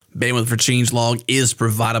Bandwidth for Changelog is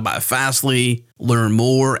provided by Fastly. Learn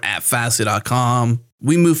more at fastly.com.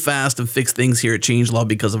 We move fast and fix things here at Changelog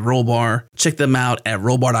because of Rollbar. Check them out at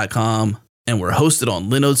rollbar.com. And we're hosted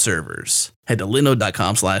on Linode servers. Head to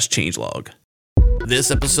linode.com/changelog.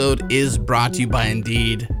 This episode is brought to you by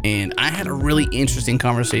Indeed, and I had a really interesting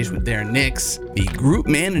conversation with Darren Nix, the group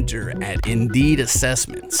manager at Indeed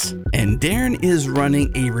Assessments. And Darren is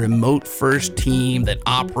running a remote-first team that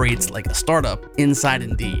operates like a startup inside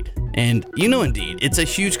Indeed. And you know Indeed, it's a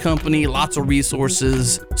huge company, lots of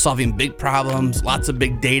resources, solving big problems, lots of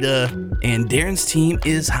big data, and Darren's team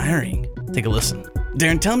is hiring. Take a listen.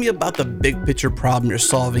 Darren, tell me about the big picture problem you're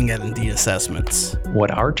solving at Indeed Assessments. What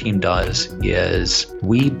our team does is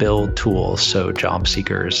we build tools so job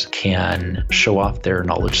seekers can show off their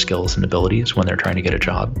knowledge, skills, and abilities when they're trying to get a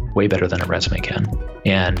job way better than a resume can.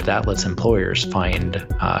 And that lets employers find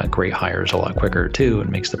great hires a lot quicker too, and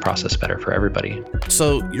makes the process better for everybody.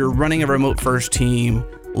 So you're running a remote first team,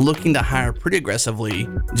 looking to hire pretty aggressively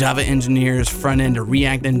Java engineers, front-end or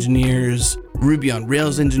React engineers, Ruby on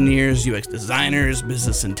Rails engineers, UX designers,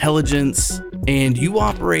 business intelligence, and you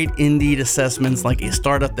operate Indeed Assessments like a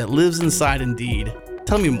startup that lives inside Indeed.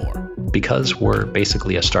 Tell me more. Because we're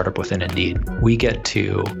basically a startup within Indeed, we get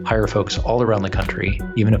to hire folks all around the country,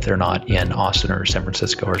 even if they're not in Austin or San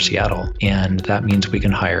Francisco or Seattle. And that means we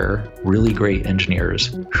can hire really great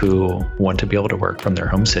engineers who want to be able to work from their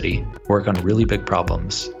home city, work on really big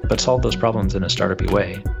problems, but solve those problems in a startup-y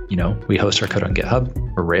way. You know, we host our code on GitHub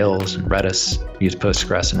or Rails and Redis, we use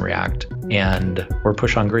Postgres and React, and we're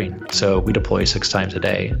push on green. So we deploy 6 times a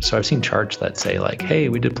day. So I've seen charts that say like, hey,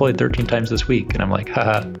 we deployed 13 times this week. And I'm like,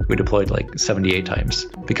 haha, we deployed like 78 times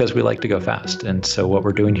because we like to go fast. And so what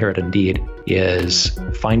we're doing here at Indeed is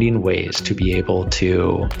finding ways to be able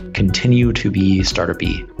to continue to be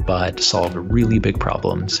startup-y, but solve really big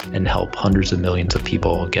problems and help hundreds of millions of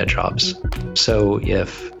people get jobs. So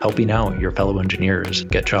if helping out your fellow engineers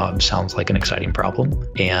get jobs sounds like an exciting problem,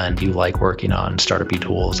 and you like working on startup-y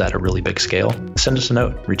tools at a really big scale, send us a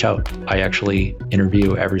note, reach out. I actually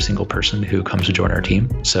interview every single person who comes to join our team.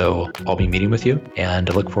 So I'll be meeting with you, and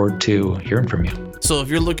I look forward to hearing from you. So if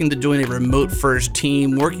you're looking to join a remote first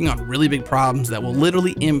team working on really big problems that will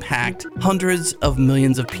literally impact hundreds of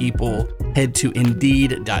millions of people, head to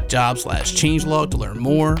indeed.job/changelog to learn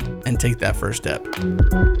more and take that first step.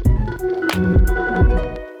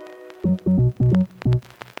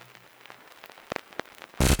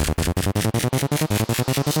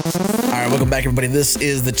 Welcome back, everybody. This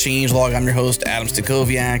is the Changelog. I'm your host, Adam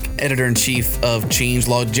Stacoviak, editor-in-chief of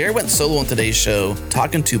Changelog. Jerod went solo on today's show,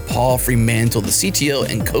 talking to Paul Fremantle, the CTO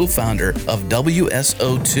and co-founder of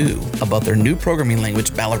WSO2, about their new programming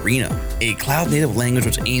language, Ballerina, a cloud-native language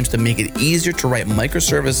which aims to make it easier to write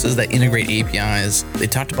microservices that integrate APIs. They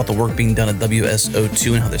talked about the work being done at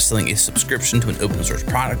WSO2 and how they're selling a subscription to an open-source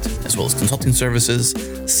product, as well as consulting services,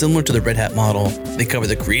 similar to the Red Hat model. They cover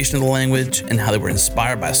the creation of the language and how they were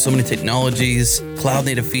inspired by so many technologies,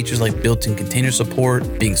 cloud-native features like built-in container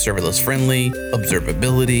support, being serverless-friendly,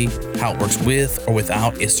 observability, how it works with or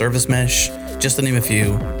without a service mesh, just to name a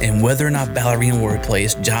few, and whether or not Ballerina will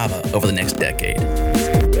replace Java over the next decade.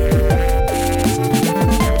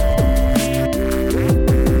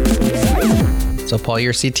 So Paul,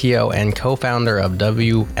 you're CTO and co-founder of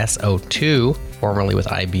WSO2, formerly with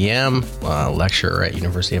IBM, lecturer at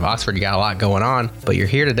University of Oxford. You got a lot going on, but you're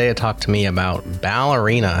here today to talk to me about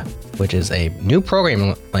Ballerina, which is a new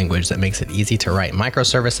programming language that makes it easy to write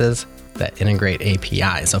microservices that integrate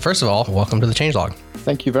APIs. So first of all, welcome to the Changelog.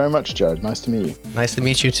 Thank you very much, Jerod. Nice to meet you. Nice to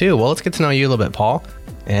meet you too. Well, let's get to know you a little bit, Paul,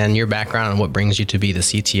 and your background and what brings you to be the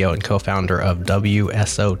CTO and co-founder of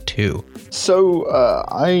WSO2. So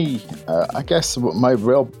I guess my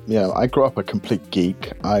real, I grew up a complete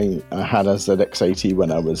geek. I had a ZX80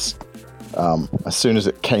 when I was, as soon as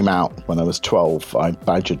it came out, when I was 12, I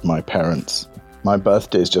badgered my parents. My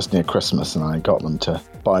birthday is just near Christmas, and I got them to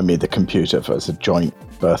buy me the computer as a joint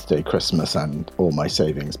birthday, Christmas, and all my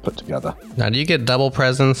savings put together. Now, do you get double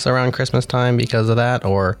presents around Christmas time because of that,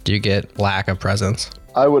 or do you get lack of presents?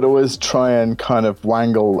 I would always try and kind of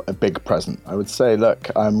wangle a big present. I would say, look,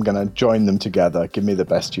 I'm going to join them together. Give me the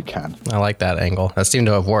best you can. I like that angle. That seemed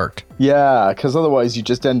to have worked. Yeah, because otherwise you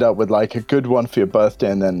just end up with like a good one for your birthday,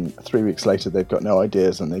 and then 3 weeks later they've got no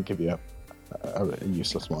ideas and they give you a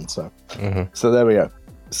useless one. So there we go.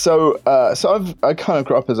 So I kind of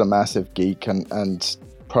grew up as a massive geek and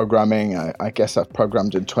programming. I guess I've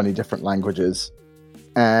programmed in 20 different languages,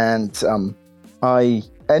 and I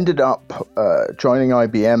ended up joining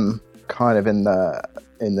IBM kind of in the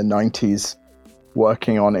 90s,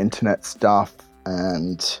 working on internet stuff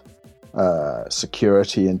and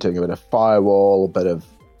security, and doing a bit of firewall, a bit of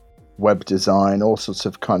web design, all sorts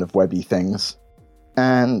of kind of webby things.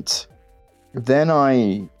 And then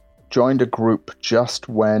I joined a group just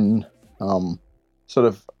when sort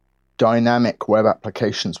of dynamic web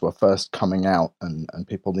applications were first coming out and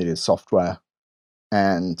people needed software.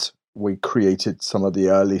 And we created some of the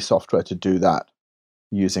early software to do that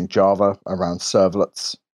using Java around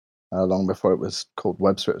servlets, long before it was called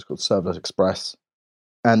WebSphere, it was called Serverless Express.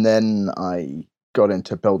 And then I got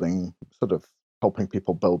into building, sort of helping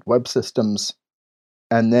people build web systems.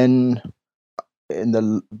 And then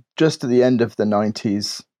just at the end of the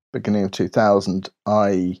 90s, beginning of 2000,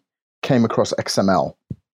 I came across XML.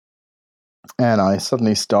 And I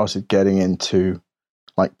suddenly started getting into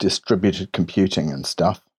like distributed computing and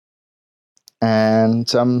stuff.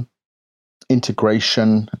 And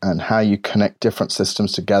integration and how you connect different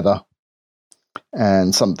systems together.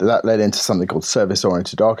 And something that led into something called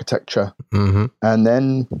service-oriented architecture. Mm-hmm. And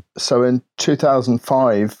then, so in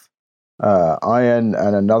 2005, I and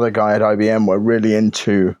another guy at IBM were really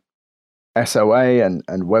into SOA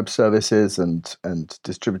and web services and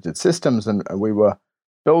distributed systems. And we were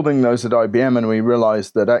building those at IBM, and we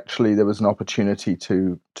realized that actually there was an opportunity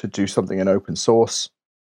to do something in open source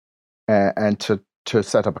and to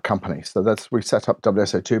set up a company. So we set up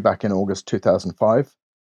WSO2 back in August 2005.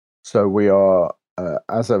 So we are,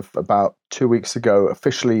 as of about 2 weeks ago,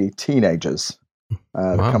 officially teenagers.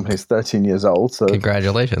 Wow. The company's 13 years old. So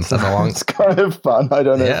congratulations! That's a long. It's kind of fun. I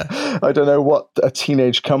don't know. Yeah. I don't know what a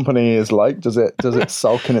teenage company is like. Does it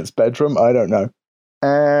sulk in its bedroom? I don't know.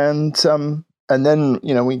 And then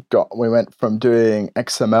we went from doing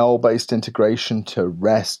XML based integration to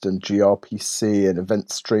REST and gRPC and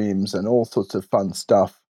event streams and all sorts of fun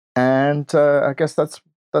stuff. And I guess that's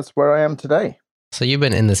where I am today. So you've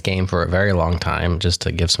been in this game for a very long time. Just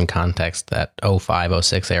to give some context, that 05,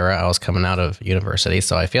 06 era, I was coming out of university.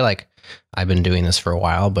 So I feel like I've been doing this for a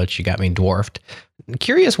while, but you got me dwarfed. I'm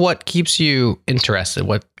curious what keeps you interested?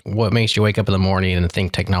 What makes you wake up in the morning and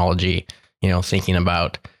think technology, thinking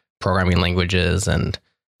about programming languages and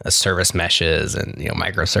service meshes and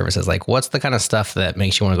microservices? Like, what's the kind of stuff that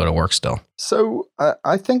makes you want to go to work still? So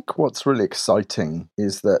I think what's really exciting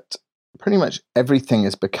is that pretty much everything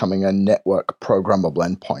is becoming a network programmable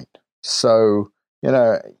endpoint. So,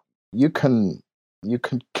 you can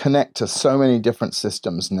connect to so many different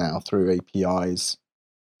systems now through APIs,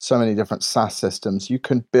 so many different SaaS systems. You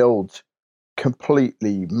can build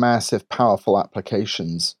completely massive, powerful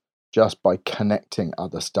applications just by connecting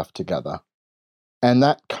other stuff together. And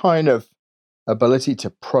that kind of ability to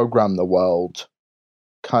program the world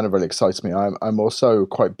kind of really excites me. I'm also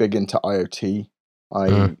quite big into IoT.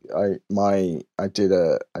 I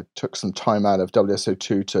took some time out of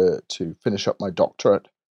WSO2 to finish up my doctorate,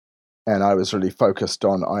 and I was really focused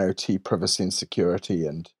on IoT privacy and security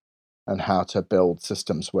and how to build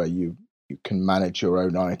systems where you can manage your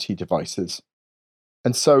own IoT devices.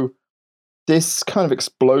 And so this kind of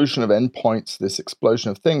explosion of endpoints, this explosion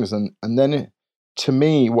of things, and then to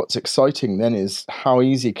me, what's exciting then is how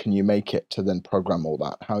easy can you make it to then program all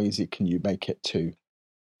that? How easy can you make it to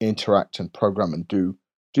interact and program and do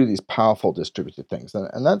these powerful distributed things?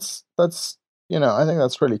 And that's I think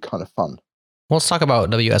that's really kind of fun. Well, let's talk about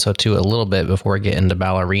WSO2 a little bit before we get into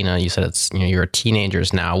Ballerina. You said it's you're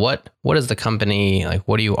teenagers now. What is the company like?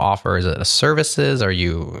 What do you offer? Is it a services? Are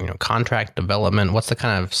you contract development? What's the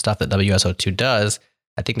kind of stuff that WSO2 does?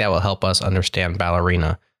 I think that will help us understand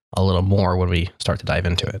Ballerina a little more when we start to dive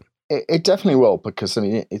into it. It definitely will, because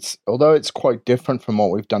although it's quite different from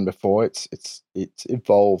what we've done before, it's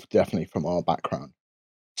evolved definitely from our background.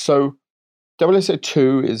 So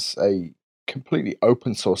WSO2 is a completely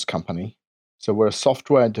open source company. So we're a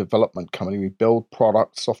software development company. We build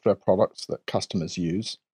software products that customers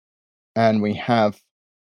use. And we have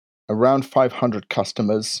around 500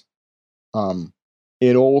 customers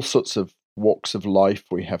in all sorts of walks of life.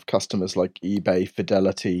 We have customers like eBay,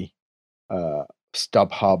 Fidelity,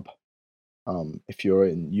 StubHub. If you're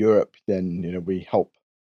in Europe, then we help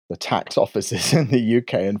the tax offices in the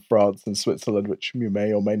UK and France and Switzerland, which you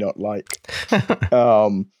may or may not like.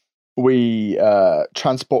 We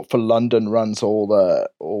Transport for London runs all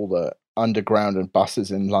the underground and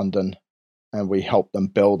buses in London, and we help them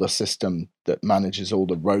build a system that manages all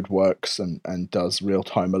the roadworks and does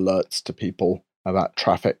real-time alerts to people about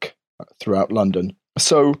traffic throughout London.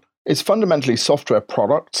 So it's fundamentally software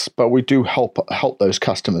products, but we do help those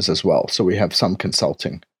customers as well. So we have some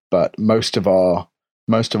consulting, but most of our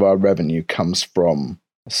revenue comes from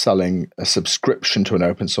selling a subscription to an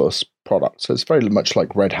open source product. So it's very much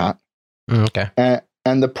like Red Hat. Okay.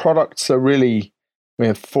 And the products are really, we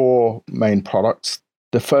have 4 main products.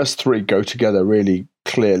 The first 3 go together really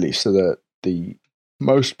clearly, so that the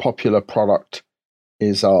most popular product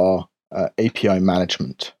is our API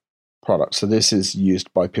management product. So this is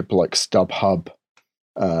used by people like StubHub,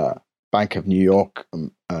 Bank of New York,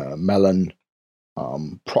 Mellon,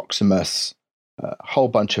 Proximus, a whole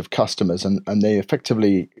bunch of customers, and they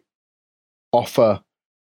effectively offer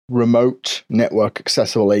remote network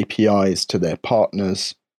accessible APIs to their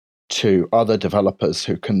partners, to other developers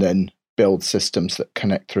who can then build systems that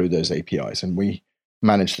connect through those APIs. And we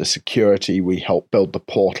manage the security. We help build the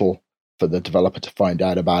portal for the developer to find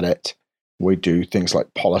out about it. We do things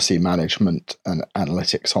like policy management and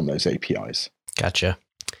analytics on those APIs. Gotcha.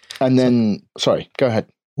 And then, sorry, go ahead.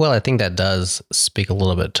 Well, I think that does speak a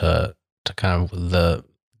little bit to kind of the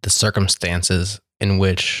circumstances in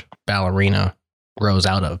which Ballerina grows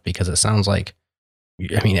out of, because it sounds like,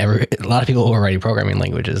 I mean, a lot of people who are writing programming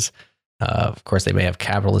languages, of course, they may have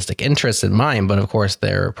capitalistic interests in mind, but of course,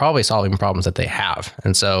 they're probably solving problems that they have.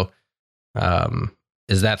 And so,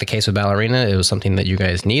 is that the case with Ballerina? It was something that you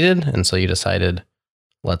guys needed, and so you decided,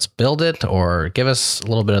 let's build it, or give us a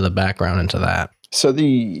little bit of the background into that. So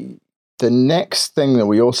the next thing that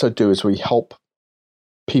we also do is we help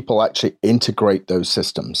people actually integrate those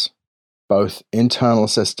systems, both internal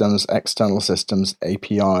systems, external systems,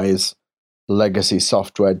 APIs, legacy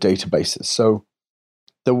software, databases. So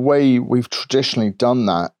the way we've traditionally done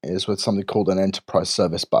that is with something called an enterprise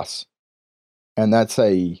service bus. And that's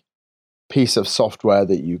a piece of software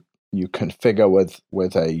that you configure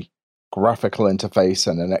with a graphical interface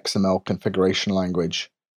and an XML configuration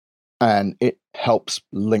language. And it helps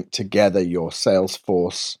link together your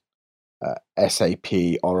Salesforce,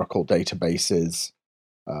 SAP, Oracle databases,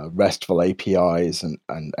 RESTful APIs, and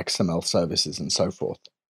XML services, and so forth.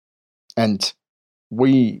 And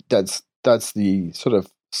that's the sort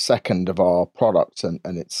of second of our products, and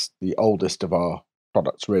it's the oldest of our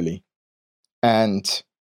products, really. And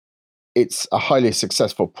it's a highly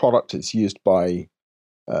successful product. It's used by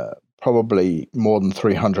probably more than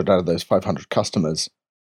 300 out of those 500 customers.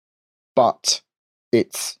 But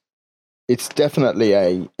it's definitely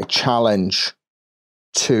a challenge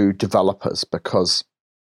to developers, because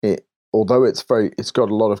although it's got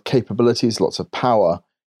a lot of capabilities, lots of power,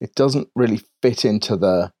 it doesn't really fit into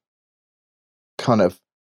the kind of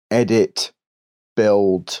edit,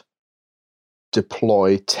 build,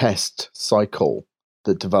 deploy, test cycle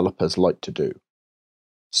that developers like to do.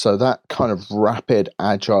 So that kind of rapid,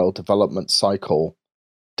 agile development cycle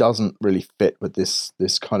doesn't really fit with this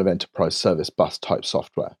kind of enterprise service bus type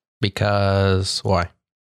software. Because why?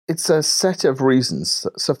 It's a set of reasons.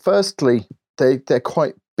 So firstly, they're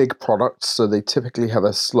quite big products, so they typically have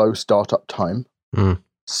a slow startup time.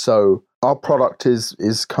 So our product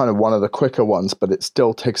is kind of one of the quicker ones, but it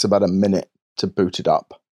still takes about a minute to boot it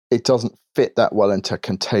up. It doesn't fit that well into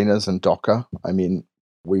containers and Docker. I mean,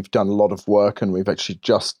 we've done a lot of work, and we've actually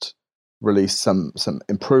just released some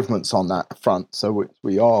improvements on that front. So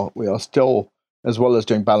we are still, as well as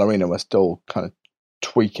doing Ballerina, we're still kind of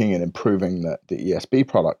tweaking and improving the ESB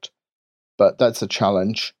product. But that's a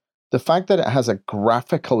challenge. The fact that it has a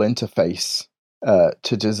graphical interface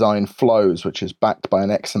to design flows, which is backed by an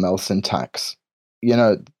XML syntax. You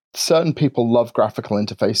know, certain people love graphical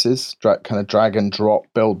interfaces, kind of drag and drop,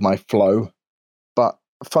 build my flow. But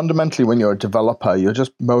fundamentally, when you're a developer, you're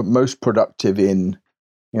just most productive in,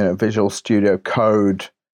 Visual Studio Code,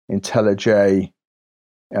 IntelliJ,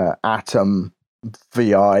 Atom,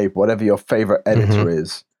 VI, whatever your favorite editor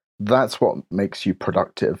is. That's what makes you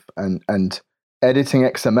productive. And editing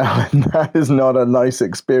XML, that is not a nice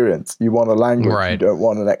experience. You want a language, right. You don't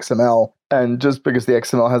want an XML. And just because the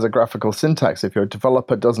XML has a graphical syntax, if you're a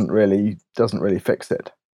developer, doesn't really fix it.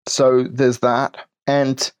 So there's that.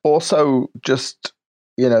 And also just,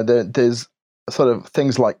 there's sort of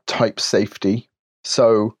things like type safety.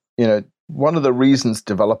 So, one of the reasons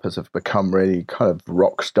developers have become really kind of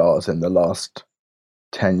rock stars in the last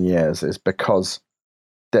 10 years is because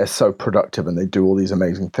they're so productive and they do all these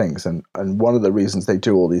amazing things. And one of the reasons they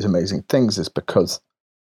do all these amazing things is because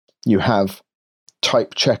you have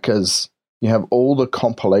type checkers, you have all the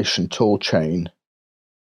compilation tool chain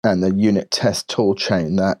and the unit test tool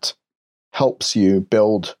chain that helps you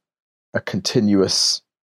build a continuous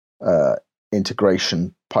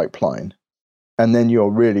integration pipeline. And then you're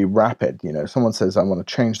really rapid. Someone says, I want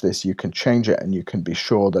to change this, you can change it, and you can be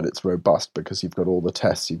sure that it's robust because you've got all the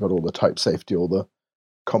tests, you've got all the type safety, all the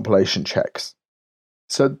compilation checks.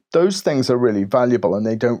 So those things are really valuable, and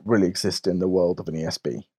they don't really exist in the world of an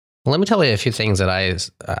ESB. Well, let me tell you a few things that I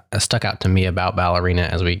stuck out to me about Ballerina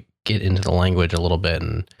as we get into the language a little bit,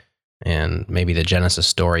 and maybe the genesis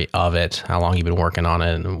story of it, how long you've been working on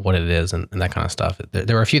it, and what it is, and that kind of stuff.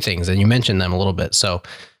 There were a few things, and you mentioned them a little bit. So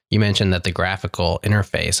you mentioned that the graphical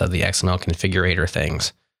interface of the XML configurator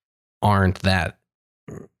things aren't that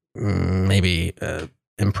maybe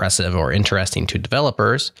impressive or interesting to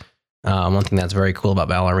developers. One thing that's very cool about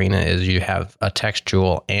Ballerina is you have a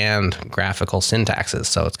textual and graphical syntaxes,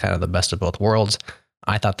 so it's kind of the best of both worlds.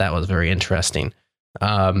 I thought that was very interesting.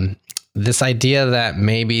 This idea that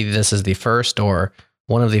maybe this is the first or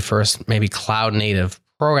one of the first maybe cloud native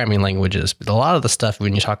programming languages, but a lot of the stuff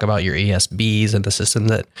when you talk about your ESBs and the system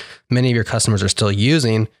that many of your customers are still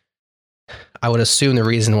using, I would assume the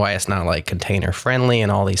reason why it's not like container friendly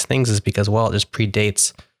and all these things is because, well, it just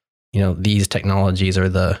predates, these technologies or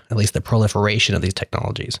at least the proliferation of these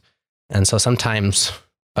technologies. And so sometimes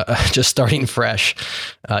just starting fresh,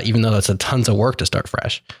 even though it's a tons of work to start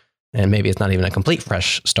fresh, and maybe it's not even a complete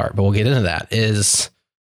fresh start, but we'll get into that, is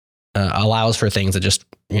allows for things that just,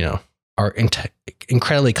 are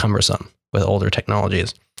incredibly cumbersome with older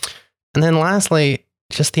technologies. And then lastly,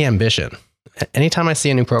 just the ambition. Anytime I see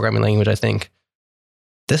a new programming language, I think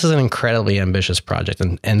this is an incredibly ambitious project.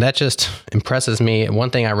 And that just impresses me.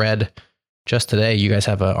 One thing I read just today, you guys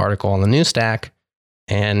have an article on the News Stack,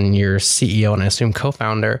 and your CEO and I assume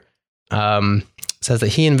co-founder says that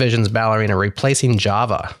he envisions Ballerina replacing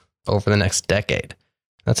Java over the next decade.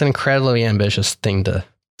 That's an incredibly ambitious thing to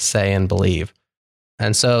say and believe.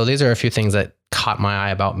 And so these are a few things that caught my eye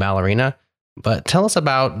about Ballerina. But tell us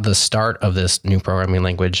about the start of this new programming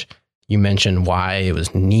language. You mentioned why it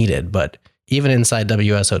was needed, but even inside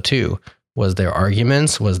WSO2, was there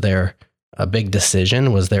arguments? Was there a big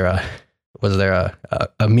decision? Was there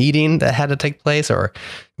a meeting that had to take place, or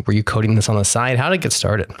were you coding this on the side? How did it get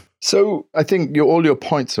started? So I think all your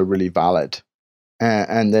points are really valid,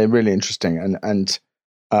 and they're really interesting. And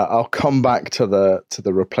I'll come back to the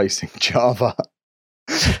replacing Java.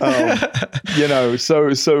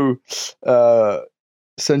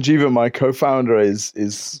 Sanjeeva, my co-founder,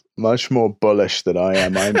 is much more bullish than I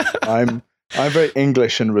am. I'm very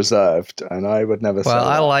English and reserved, and I would never say.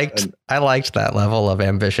 Well, I liked that level of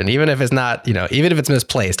ambition, even if it's not, even if it's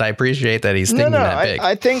misplaced. I appreciate that he's thinking that big.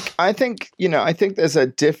 I think there's a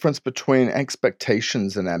difference between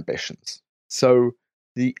expectations and ambitions. So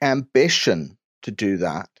the ambition to do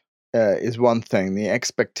that is one thing. The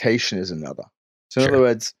expectation is another. So in other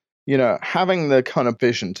words, having the kind of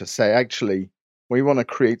vision to say, actually, we want to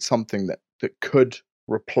create something that could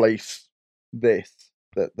replace this,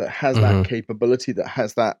 that has that capability, that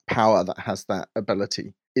has that power, that has that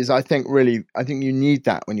ability, is, I think you need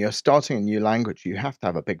that when you're starting a new language. You have to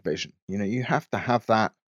have a big vision. You have to have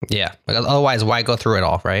that. Yeah. Otherwise, why go through it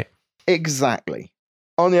all, right? Exactly.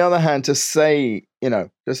 On the other hand, to say I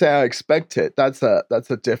expect it, that's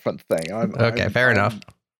a different thing. Fair enough.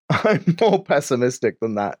 I'm more pessimistic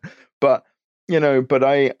than that. But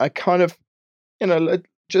I kind of,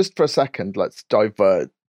 just for a second, let's diverge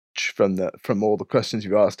from all the questions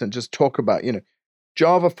you've asked and just talk about,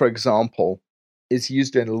 Java, for example, is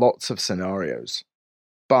used in lots of scenarios,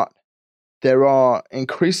 but there are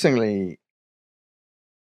increasingly,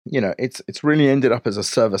 it's really ended up as a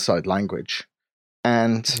server-side language.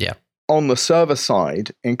 And on the server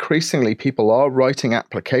side, increasingly people are writing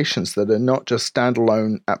applications that are not just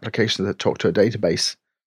standalone applications that talk to a database.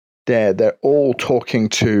 They're all talking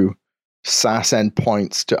to SaaS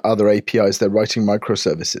endpoints, to other APIs. They're writing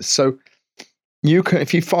microservices. So you can,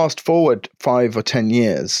 if you fast forward 5 or 10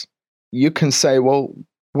 years, you can say, well,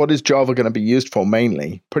 what is Java going to be used for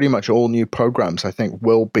mainly? Pretty much all new programs, I think,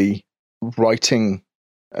 will be writing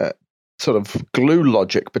sort of glue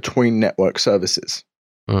logic between network services.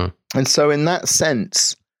 And so in that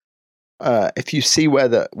sense, if you see where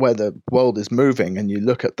the world is moving and you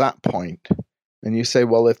look at that point and you say,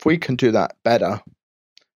 well, if we can do that better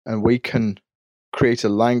and we can create a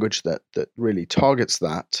language that really targets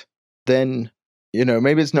that, then,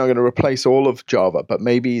 maybe it's not going to replace all of Java, but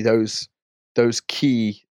maybe those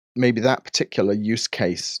key, maybe that particular use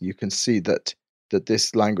case, you can see that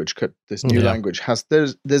this new language has,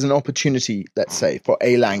 there's an opportunity, let's say, for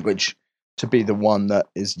a language to be the one that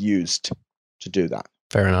is used to do that.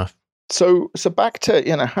 Fair enough. So back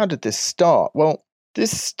to, how did this start? Well,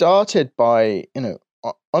 this started by,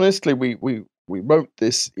 honestly, we wrote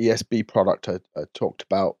this ESB product I talked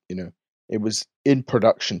about, it was in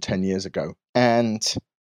production 10 years ago. And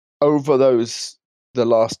over the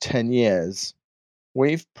last 10 years,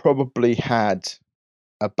 we've probably had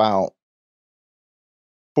about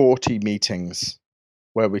 40 meetings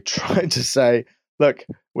where we tried to say, look,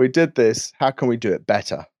 we did this. How can we do it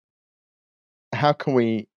better? How can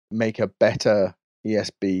we make a better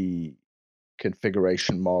ESB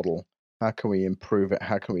configuration model? How can we improve it?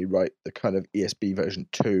 How can we write the kind of ESB version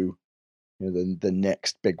 2, the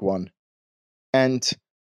next big one? And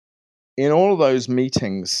in all of those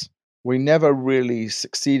meetings, we never really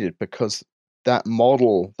succeeded because that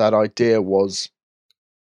model, that idea was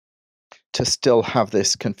to still have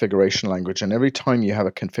this configuration language. And every time you have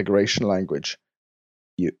a configuration language,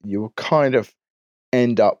 you kind of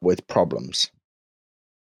end up with problems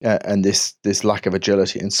and this lack of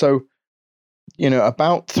agility. And so,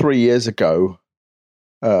 about 3 years ago,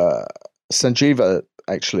 Sanjeeva,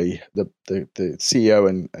 actually, the CEO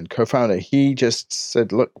and co-founder, he just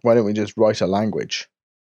said, look, why don't we just write a language?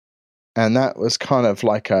 And that was kind of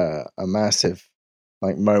like a massive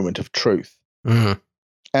moment of truth. Mm-hmm.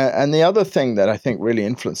 And the other thing that I think really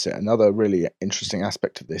influenced it, another really interesting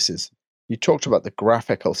aspect of this, is you talked about the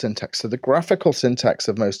graphical syntax. So the graphical syntax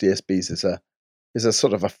of most ESBs is a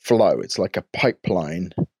sort of a flow. It's like a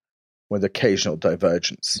pipeline with occasional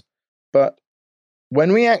divergence. But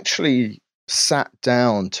when we actually sat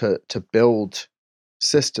down to build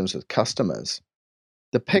systems with customers,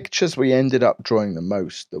 the pictures we ended up drawing the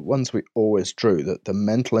most, the ones we always drew, the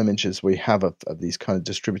mental images we have of these kind of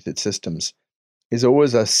distributed systems, is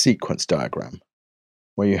always a sequence diagram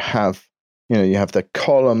where you have the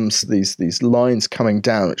columns, these lines coming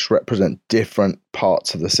down, which represent different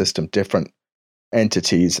parts of the system, different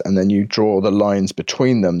entities, and then you draw the lines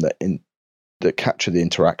between them that capture the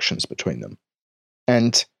interactions between them.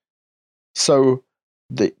 And so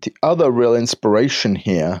the other real inspiration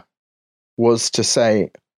here was to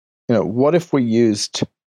say, what if we used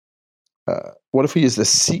the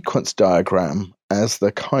sequence diagram as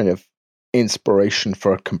the kind of inspiration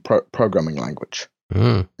for a programming language?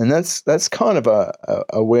 And that's kind of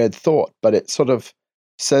a weird thought, but it sort of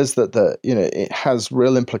says that it has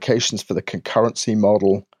real implications for the concurrency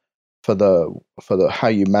model, for the how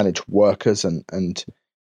you manage workers and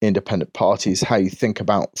independent parties, how you think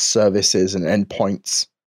about services and endpoints.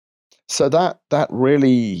 So that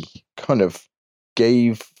really kind of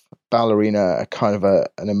gave Ballerina a kind of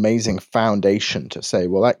an amazing foundation to say,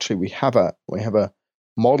 well, actually we have a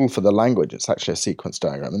model for the language. It's actually a sequence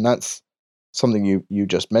diagram, and that's something you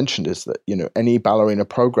just mentioned, is that any Ballerina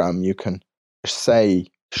program, you can say,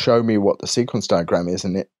 show me what the sequence diagram is,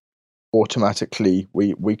 and it automatically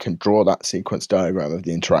we can draw that sequence diagram of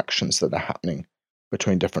the interactions that are happening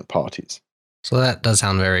between different parties. So that does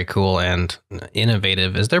sound very cool and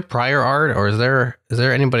innovative. Is there prior art, or is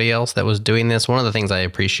there anybody else that was doing this? One of the things I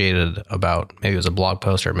appreciated about, maybe it was a blog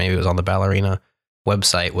post or maybe it was on the Ballerina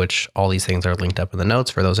website, which all these things are linked up in the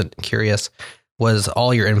notes for those curious, was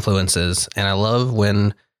all your influences. And I love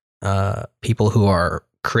when people who are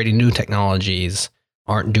creating new technologies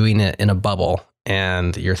aren't doing it in a bubble,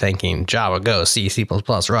 and you're thinking Java, Go, C, C++,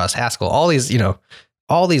 Rust, Haskell,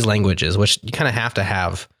 all these languages, which you kind of have to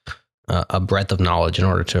have a breadth of knowledge in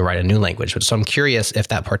order to write a new language. So I'm curious if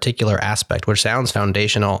that particular aspect, which sounds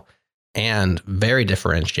foundational and very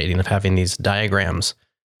differentiating, of having these diagrams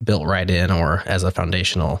built right in or as a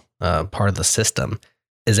foundational part of the system,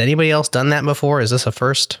 has anybody else done that before? Is this a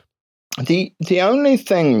first? The only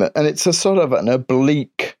thing that, and it's a sort of an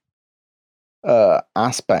oblique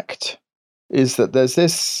aspect, is that there's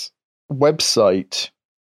this website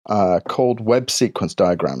called Web Sequence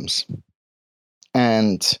Diagrams,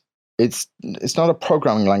 and it's not a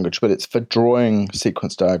programming language, but it's for drawing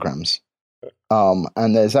sequence diagrams.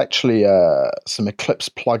 And there's actually some Eclipse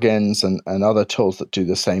plugins and other tools that do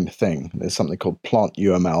the same thing. There's something called Plant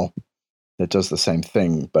UML that does the same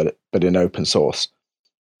thing, but in open source.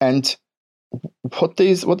 And what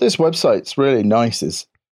this website's really nice is,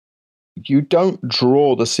 you don't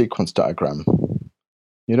draw the sequence diagram.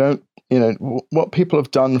 You don't, what people have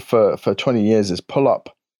done for 20 years is pull up,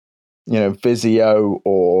 Visio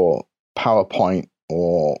or PowerPoint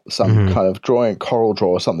or some kind of drawing, Corel Draw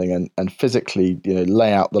or something, and physically,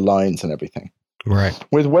 lay out the lines and everything. Right.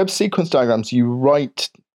 With web sequence diagrams, you write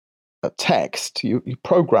a text, you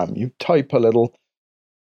program, you type a little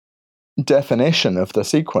definition of the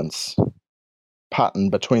sequence pattern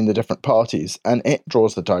between the different parties, and it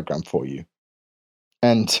draws the diagram for you.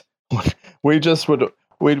 And we just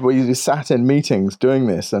we sat in meetings doing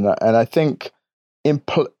this, and I think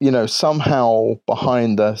somehow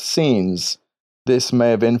behind the scenes, this may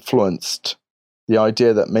have influenced the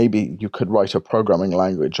idea that maybe you could write a programming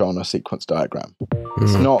language on a sequence diagram.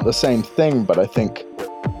 It's not the same thing, but I think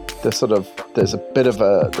there's a bit of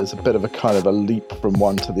a kind of a leap from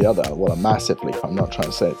one to the other. Well, a massive leap. I'm not trying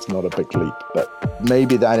to say it's not a big leap, but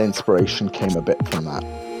maybe that inspiration came a bit from that.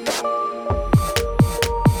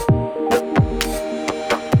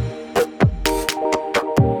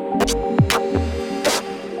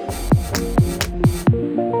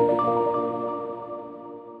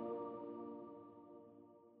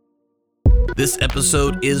 This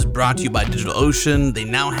episode is brought to you by DigitalOcean. They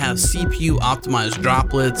now have CPU-optimized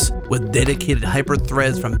droplets with dedicated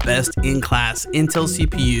hyperthreads from best-in-class Intel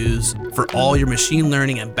CPUs for all your machine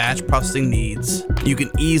learning and batch processing needs. You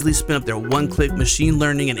can easily spin up their one-click machine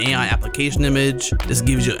learning and AI application image. This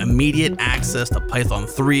gives you immediate access to Python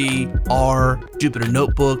 3, R, Jupyter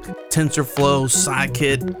Notebook, TensorFlow,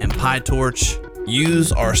 Scikit, and PyTorch.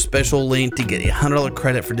 Use our special link to get $100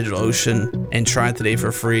 credit for DigitalOcean and try it today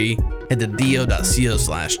for free. Head to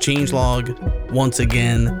do.co/changelog. Once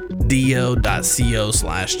again,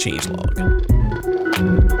 do.co/changelog.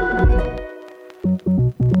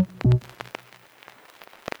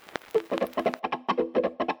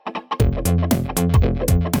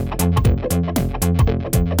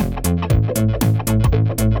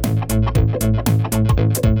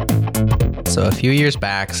 So a few years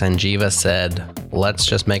back, Sanjeeva said, let's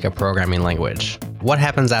just make a programming language. What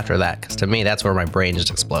happens after that? Because to me, that's where my brain just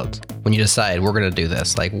explodes. When you decide we're going to do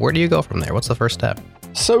this, like, where do you go from there? What's the first step?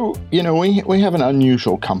 So, we have an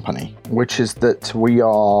unusual company, which is that we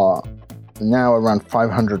are now around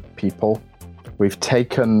 500 people. We've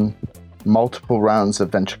taken multiple rounds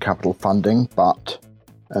of venture capital funding, but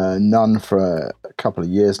none for a couple of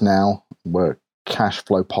years now. We're cash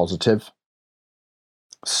flow positive.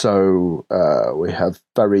 So we have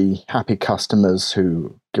very happy customers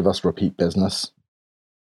who give us repeat business,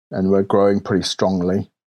 and we're growing pretty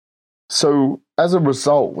strongly. So as a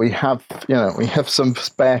result, we have some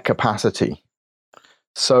spare capacity.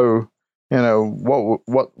 So what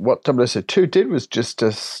WSO2 did was just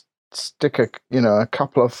to stick a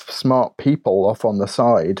couple of smart people off on the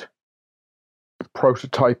side,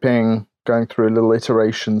 prototyping, going through little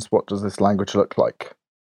iterations. What does this language look like?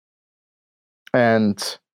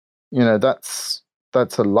 And, that's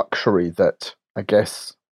a luxury that I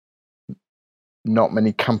guess not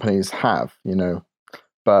many companies have,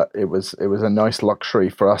 but it was a nice luxury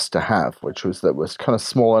for us to have, which was that was kind of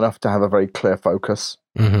small enough to have a very clear focus,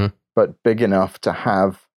 but big enough to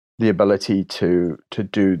have the ability to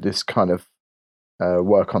do this kind of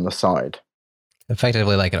work on the side.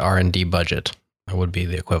 Effectively like an R&D budget would be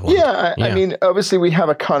the equivalent. Yeah, I mean, obviously we have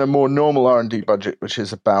a kind of more normal R&D budget, which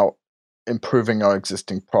is about improving our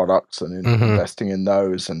existing products and investing in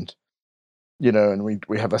those, and and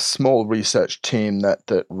we have a small research team that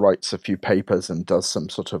writes a few papers and does some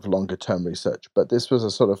sort of longer term research. But this was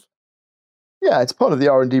a sort of it's part of the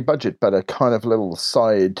R&D budget, but a kind of little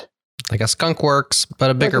side, like a skunk works,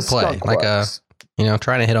 but a bigger play, like a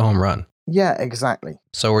trying to hit a home run. Yeah, exactly.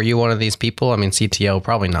 So were you one of these people? I mean, CTO,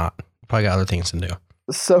 probably not. Probably got other things to do.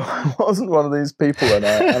 So I wasn't one of these people, and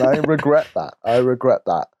I regret that.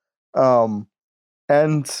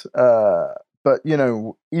 But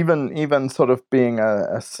even sort of being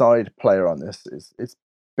a side player on this it's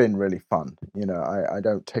been really fun. I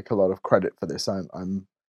don't take a lot of credit for this. I'm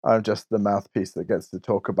just the mouthpiece that gets to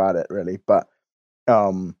talk about it, really. But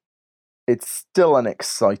it's still an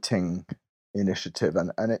exciting initiative,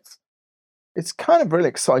 and it's kind of really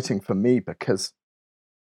exciting for me because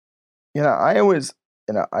I always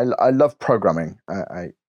I love programming.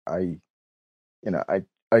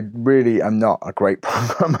 I really am not a great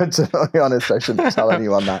programmer, to be honest. I shouldn't tell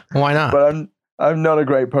anyone that. Why not? But I'm not a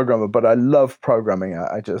great programmer, but I love programming.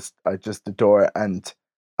 I just adore it. And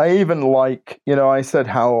I even like, I said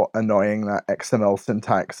how annoying that XML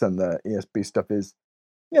syntax and the ESB stuff is.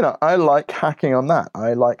 I like hacking on that.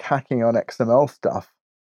 I like hacking on XML stuff.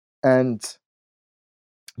 And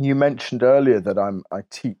you mentioned earlier that I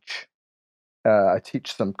teach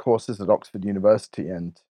some courses at Oxford University,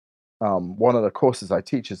 and one of the courses I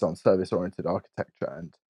teach is on service-oriented architecture,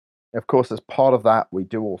 and of course, as part of that, we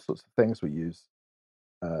do all sorts of things. We use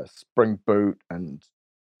Spring Boot and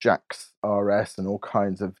JAX RS and all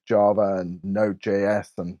kinds of Java and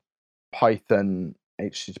Node.js and Python,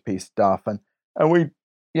 HTTP stuff, and we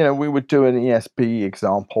would do an ESB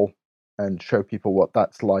example and show people what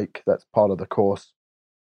that's like. That's part of the course,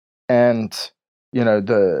 and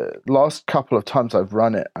the last couple of times I've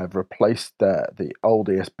run it, I've replaced the old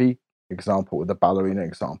ESB example with the Ballerina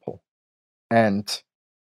example. And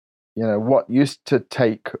what used to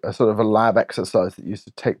take a sort of a lab exercise that used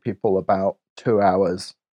to take people about 2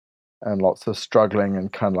 hours and lots of struggling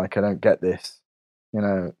and kind of like, I don't get this,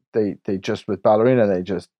 they just, with Ballerina, they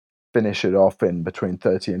just finish it off in between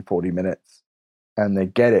 30 and 40 minutes, and they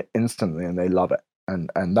get it instantly and they love it. And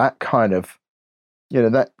that kind of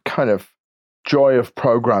joy of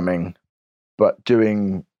programming, but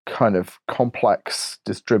doing kind of complex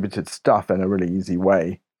distributed stuff in a really easy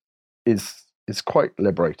way is quite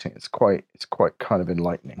liberating. It's quite kind of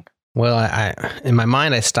enlightening. Well, I in my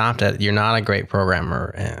mind, I stopped at "You're not a great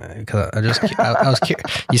programmer" because I was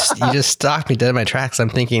curious. You just stopped me dead in my tracks. I'm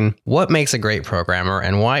thinking, what makes a great programmer,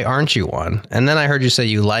 and why aren't you one? And then I heard you say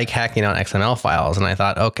you like hacking out XML files, and I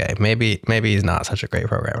thought, okay, maybe he's not such a great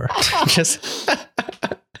programmer. I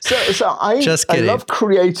love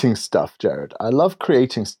creating stuff, Jerod. I love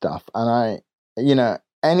creating stuff, and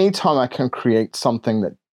anytime I can create something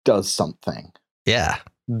that does something,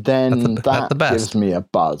 then that gives me a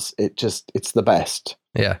buzz. It's the best.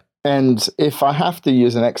 Yeah. And if I have to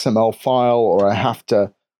use an XML file or I have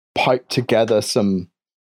to pipe together some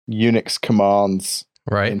Unix commands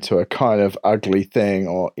into a kind of ugly thing,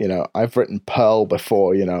 or, I've written Perl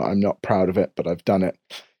before, I'm not proud of it, but I've done it.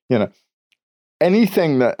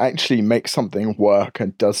 Anything that actually makes something work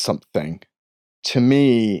and does something, to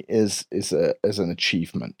me is an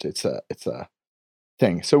achievement. It's a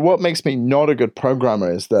thing. So what makes me not a good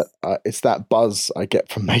programmer is that it's that buzz I get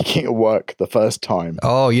from making it work the first time.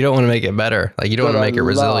 Oh, you don't want to make it better. Like, you don't want to make it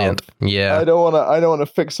resilient. Yeah. I don't want to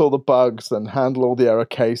fix all the bugs and handle all the error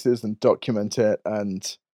cases and document it,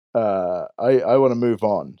 and I want to move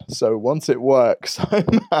on. So once it works,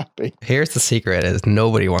 I'm happy. Here's the secret: is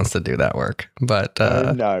nobody wants to do that work, but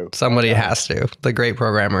somebody has to. The great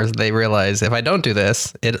programmers, they realize, if I don't do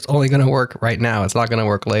this, it's only going to work right now. It's not going to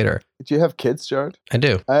work later. Do you have kids, Jerod? I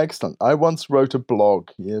do. Excellent. I once wrote a blog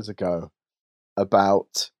years ago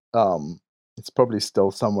about it's probably still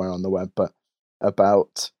somewhere on the web, but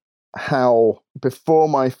about how before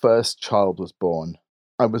my first child was born,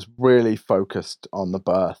 I was really focused on the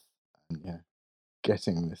birth and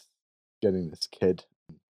getting this kid,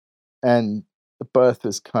 and the birth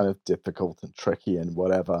was kind of difficult and tricky and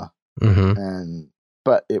whatever.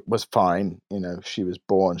 But it was fine. She was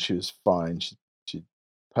born. She was fine. She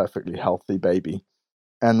perfectly healthy baby,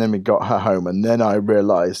 and then we got her home, and then I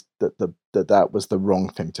realized that that was the wrong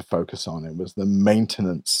thing to focus on. It was the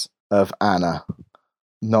maintenance of Anna.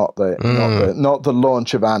 Not the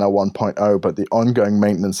launch of Anna 1.0, but the ongoing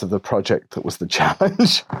maintenance of the project that was the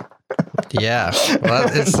challenge. Yeah, well,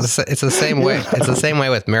 it's the same way. It's the same way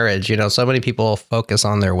with marriage. So many people focus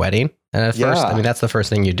on their wedding, and at first, that's the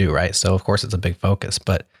first thing you do, right? So of course it's a big focus,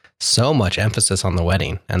 but so much emphasis on the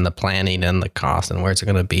wedding and the planning and the cost and where it's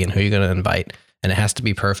going to be and who you're going to invite, and it has to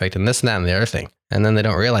be perfect and this and that and the other thing. And then they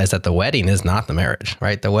don't realize that the wedding is not the marriage,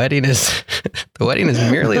 right? The wedding is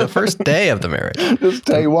merely the first day of the marriage. It's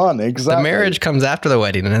day one, exactly. The marriage comes after the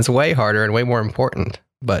wedding, and it's way harder and way more important.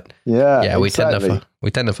 But we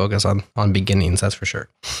tend to focus on beginnings, that's for sure.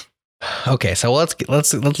 Okay, so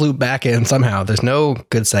let's loop back in somehow. There's no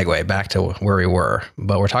good segue back to where we were,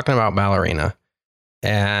 but we're talking about Ballerina,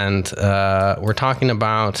 and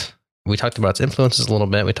we talked about its influences a little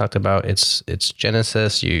bit. We talked about its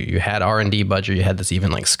genesis. You had R&D budget. You had this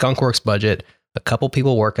even like skunkworks budget, a couple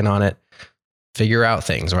people working on it, figure out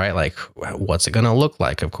things, right? Like, what's it going to look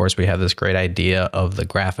like? Of course, we have this great idea of the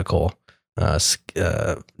graphical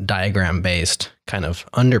diagram-based kind of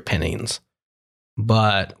underpinnings.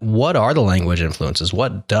 But what are the language influences?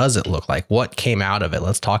 What does it look like? What came out of it?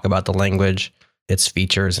 Let's talk about the language, its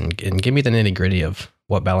features, and give me the nitty-gritty of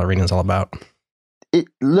what Ballerina is all about. It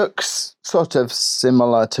looks sort of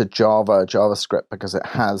similar to JavaScript, because it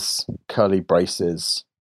has curly braces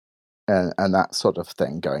and that sort of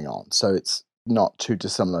thing going on. So it's not too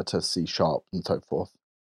dissimilar to C# and so forth.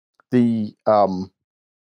 The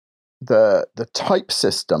type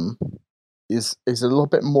system is a little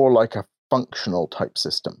bit more like a functional type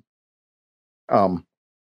system. So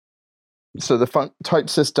the type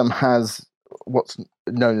system has what's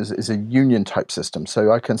known as a union type system.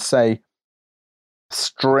 So I can say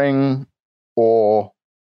string or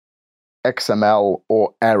XML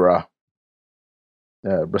or error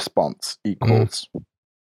response equals.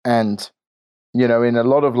 And, in a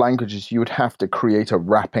lot of languages, you would have to create a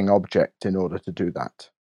wrapping object in order to do that.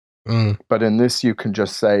 But in this, you can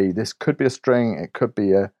just say, this could be a string, it could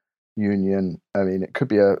be a union. I mean, it could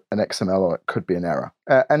be an XML, or it could be an error.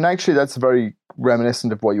 And actually, that's very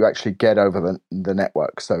reminiscent of what you actually get over the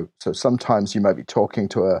network. So sometimes you might be talking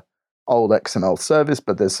to a old XML service,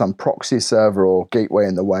 but there's some proxy server or gateway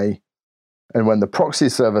in the way. And when the proxy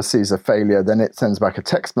server sees a failure, then it sends back a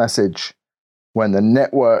text message. When the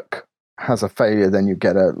network has a failure, then you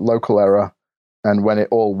get a local error. And when it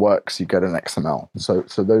all works, you get an XML. So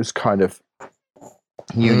those kind of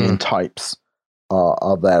union types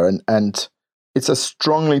are there. And it's a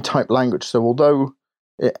strongly typed language. So although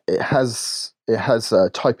it has a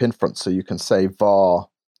type inference, so you can say var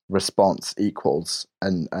response equals,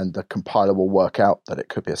 and the compiler will work out that it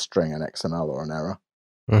could be a string, an XML, or an error.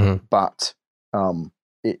 But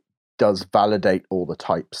it does validate all the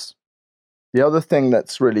types. The other thing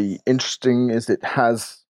that's really interesting is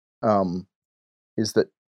is that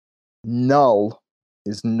null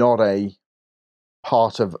is not a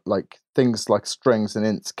part of, like, things like strings and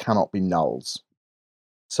ints cannot be nulls.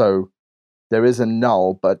 So there is a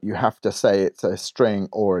null, but you have to say it's a string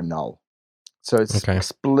or a null. So it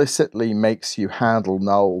explicitly makes you handle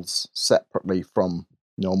nulls separately from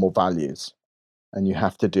normal values, and you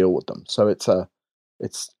have to deal with them. So it's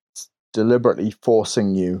deliberately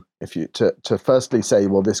forcing you to firstly say,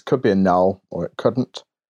 well, this could be a null or it couldn't,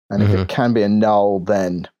 and if it can be a null,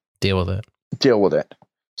 then deal with it.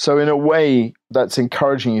 So in a way, that's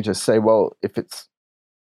encouraging you to say, well, if it's,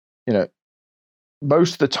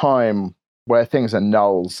 most of the time where things are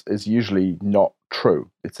nulls is usually not true.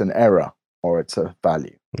 It's an error or it's a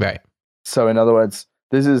value. Right. So in other words,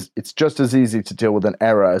 it's just as easy to deal with an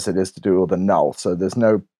error as it is to deal with a null. So there's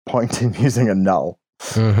no point in using a null,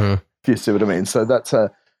 if you see what I mean. So that's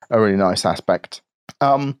a really nice aspect.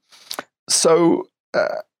 And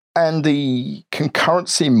the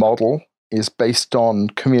concurrency model is based on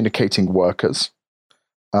communicating workers.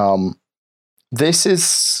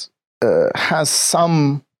 This has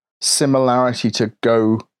some similarity to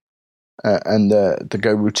Go and the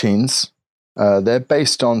Go routines. They're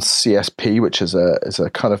based on CSP, which is a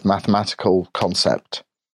kind of mathematical concept.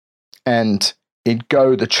 And in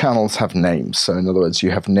Go, the channels have names. So in other words,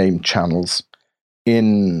 you have named channels.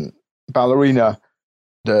 In Ballerina,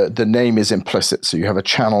 the name is implicit. So you have a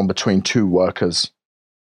channel between two workers,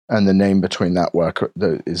 and the name between that worker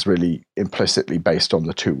is really implicitly based on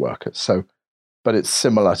the two workers. So, but it's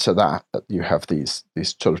similar to that you have these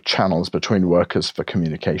sort of channels between workers for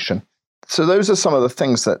communication. So those are some of the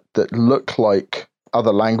things that look like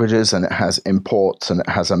other languages, and it has imports and it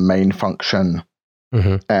has a main function.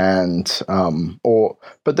 And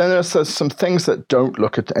but then there's some things that don't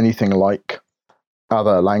look at anything like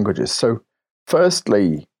other languages. So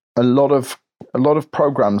firstly, a lot of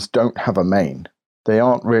programs don't have a main. They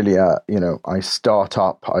aren't really I start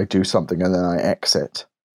up, I do something, and then I exit.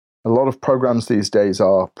 A lot of programs these days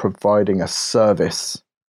are providing a service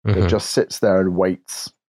that just sits there and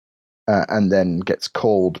waits, and then gets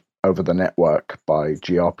called over the network by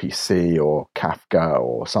gRPC or Kafka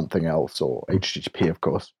or something else, or HTTP, of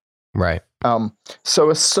course. Right.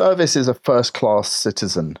 So a service is a first-class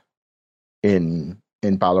citizen in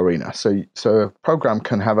Ballerina. So a program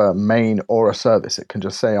can have a main or a service. It can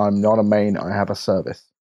just say, I'm not a main, I have a service.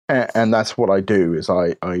 And that's what I do, is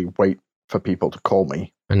I wait for people to call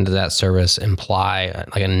me. And does that service imply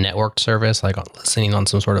like a networked service, like listening on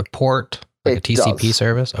some sort of port, like a TCP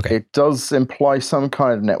service? Okay. It does imply some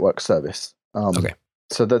kind of network service. Okay.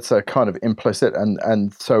 So that's a kind of implicit.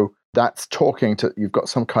 And so that's talking to, you've got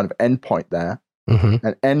some kind of endpoint there.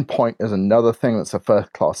 An endpoint is another thing that's a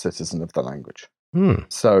first-class citizen of the language.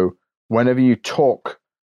 So whenever you talk,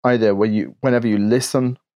 whenever you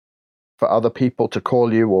listen for other people to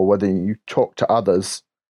call you, or whether you talk to others,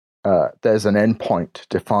 there's an endpoint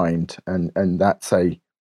defined, and that's a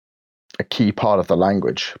key part of the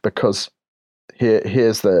language. Because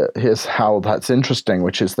here's how that's interesting,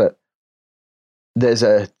 which is that there's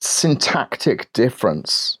a syntactic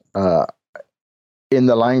difference in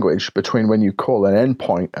the language between when you call an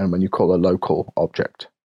endpoint and when you call a local object.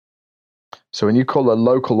 So when you call a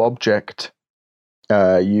local object,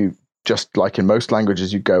 you just, like in most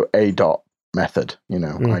languages, you go a dot method.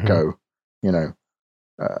 I go,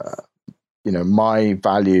 my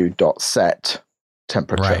value dot set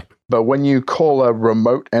temperature. Right. But when you call a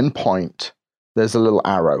remote endpoint, there's a little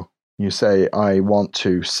arrow. You say, I want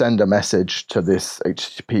to send a message to this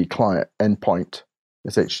HTTP client endpoint,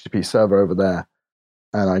 this HTTP server over there,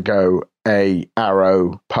 and I go a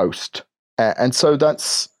arrow post. And so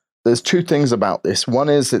there's two things about this. One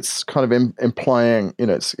is it's kind of implying,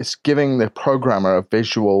 it's giving the programmer a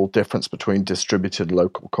visual difference between distributed and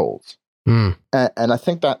local calls. And I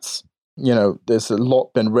think that's, there's a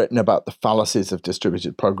lot been written about the fallacies of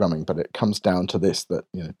distributed programming, but it comes down to this, that,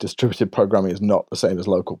 distributed programming is not the same as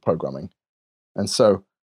local programming. And so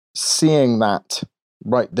seeing that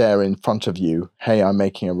right there in front of you, hey, I'm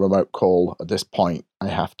making a remote call at this point, I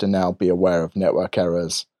have to now be aware of network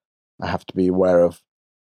errors. I have to be aware of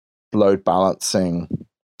load balancing,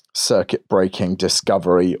 circuit breaking,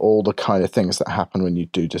 discovery, all the kind of things that happen when you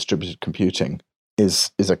do distributed computing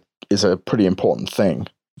is a pretty important thing.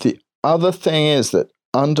 The other thing is that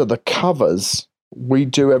under the covers, we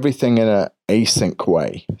do everything in an async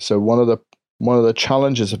way. So one of the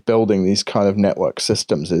challenges of building these kind of network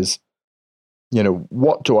systems is,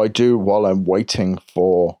 what do I do while I'm waiting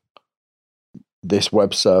for this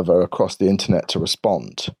web server across the internet to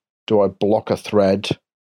respond? Do I block a thread?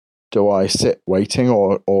 Do I sit waiting,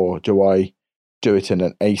 or do I do it in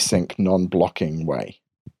an async, non-blocking way.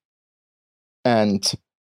 And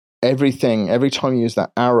every time you use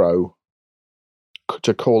that arrow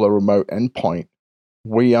to call a remote endpoint,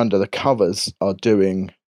 we under the covers are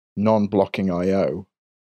doing non-blocking I/O.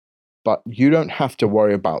 But you don't have to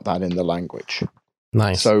worry about that in the language.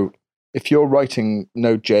 Nice. So if you're writing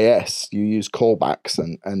Node.js, you use callbacks,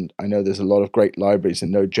 and I know there's a lot of great libraries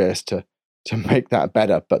in Node.js to make that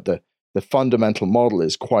better, but the fundamental model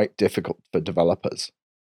is quite difficult for developers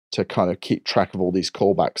to kind of keep track of all these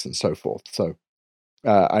callbacks and so forth. So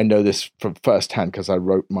I know this from firsthand because I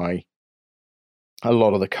wrote a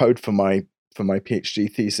lot of the code for my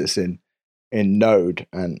PhD thesis in Node,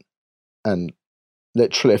 and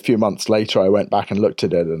literally a few months later, I went back and looked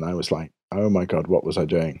at it, and I was like, "Oh my God, what was I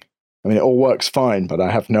doing?" I mean, it all works fine, but I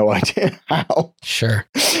have no idea how. Sure.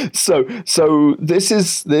 So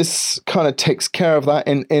this kind of takes care of that.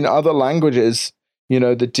 In other languages,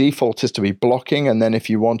 the default is to be blocking, and then if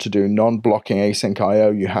you want to do non-blocking async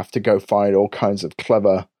I/O, you have to go find all kinds of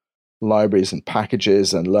clever libraries and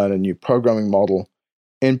packages and learn a new programming model.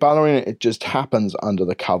 In Ballerina, it just happens under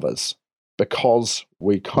the covers, because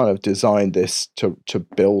we kind of designed this to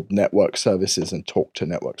build network services and talk to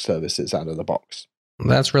network services out of the box.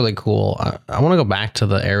 That's really cool. I want to go back to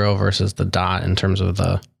the arrow versus the dot in terms of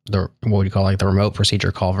the what would you call, like, the remote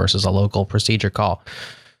procedure call versus a local procedure call.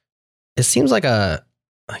 It seems like as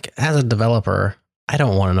a developer, I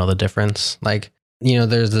don't want to know the difference. Like,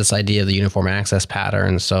 there's this idea of the uniform access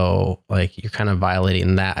pattern. So like you're kind of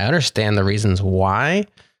violating that. I understand the reasons why.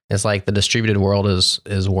 It's like the distributed world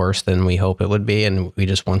is worse than we hope it would be, and we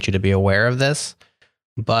just want you to be aware of this.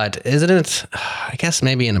 But isn't it, I guess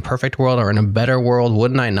maybe in a perfect world or in a better world,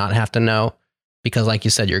 wouldn't I not have to know? Because like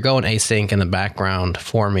you said, you're going async in the background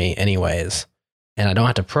for me anyways, and I don't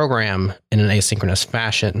have to program in an asynchronous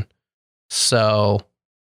fashion. So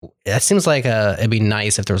that seems like it'd be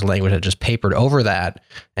nice if there was language that just papered over that.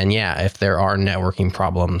 And yeah, if there are networking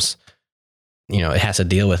problems, it has to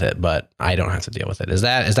deal with it, but I don't have to deal with it. Is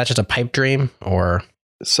that just a pipe dream, or?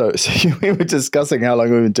 So we were discussing how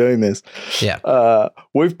long we've been doing this. Yeah.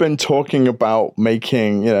 We've been talking about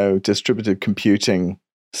making, distributed computing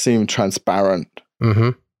seem transparent,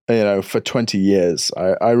 for 20 years.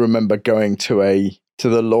 I remember going to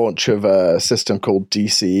the launch of a system called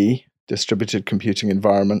DCE, Distributed Computing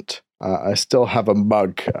Environment. I still have a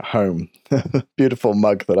mug at home, beautiful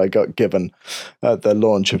mug that I got given at the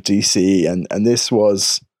launch of DCE. And this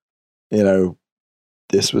was,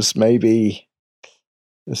 this was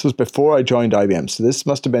before I joined IBM. So this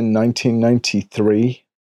must have been 1993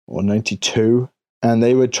 or 92. And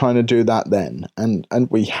they were trying to do that then. And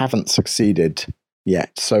we haven't succeeded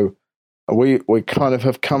yet. So we kind of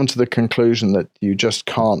have come to the conclusion that you just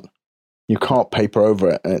can't paper over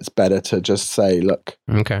it. And it's better to just say, look,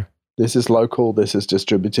 okay, this is local, this is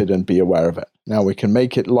distributed, and be aware of it. Now we can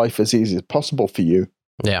make it life as easy as possible for you.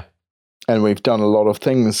 Yeah. And we've done a lot of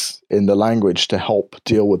things in the language to help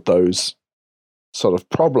deal with those sort of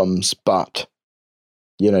problems. But,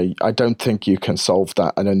 I don't think you can solve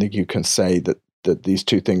that. I don't think you can say that these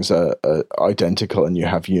two things are identical and you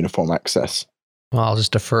have uniform access. Well, I'll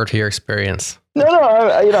just defer to your experience. No,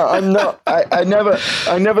 I'm not. I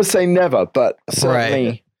never say never, but certainly.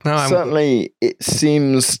 Right. No, certainly, it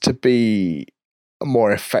seems to be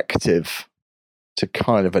more effective to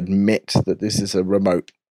kind of admit that this is a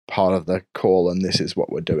remote part of the call and this is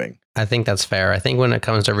what we're doing. I think that's fair. I think when it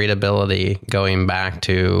comes to readability, going back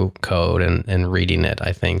to code and reading it,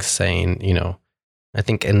 I think saying, I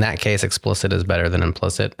think in that case, explicit is better than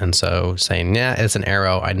implicit. And so saying, yeah, it's an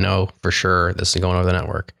arrow, I know for sure this is going over the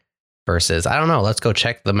network, versus, I don't know, let's go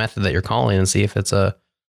check the method that you're calling and see if it's a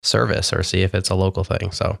service or see if it's a local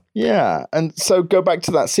thing. So yeah, and so go back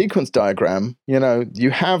to that sequence diagram. You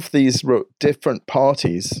have these different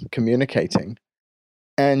parties communicating,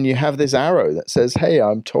 and you have this arrow that says, "Hey,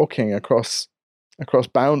 I'm talking across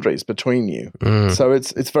boundaries between you." So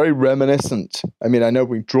it's very reminiscent. I mean, I know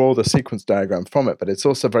we draw the sequence diagram from it, but it's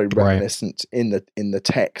also very reminiscent in the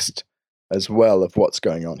text as well of what's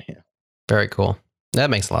going on here. Very cool. That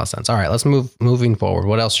makes a lot of sense. All right, let's moving forward.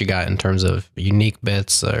 What else you got in terms of unique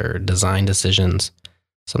bits or design decisions?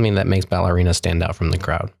 Something that makes Ballerina stand out from the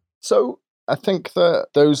crowd. So I think that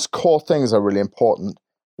those core things are really important.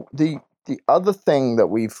 The other things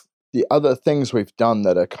we've done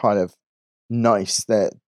that are kind of nice,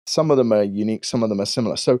 that some of them are unique, some of them are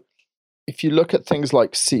similar. So if you look at things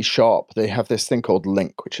like C#, they have this thing called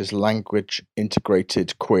LINQ, which is Language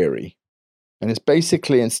Integrated Query. And it's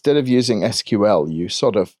basically, instead of using SQL, you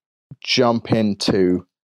sort of jump into,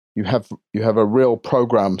 you have a real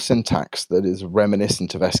program syntax that is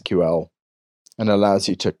reminiscent of SQL. and allows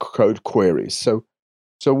you to code queries. So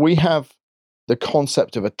we have the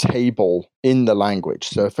concept of a table in the language.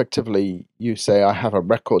 So effectively, you say, I have a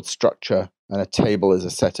record structure, and a table is a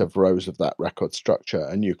set of rows of that record structure,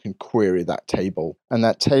 and you can query that table. And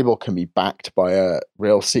that table can be backed by a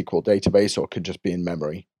real SQL database, or it could just be in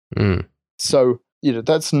memory. So,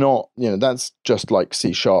 that's not, that's just like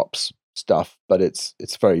C-sharp's stuff, but it's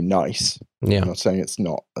very nice. Yeah. I'm not saying it's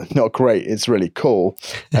not great. It's really cool,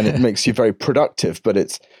 and it makes you very productive.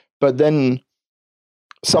 But then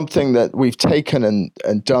something that we've taken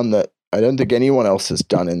and done that I don't think anyone else has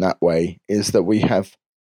done in that way is that we have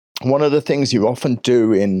one of the things you often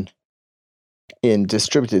do in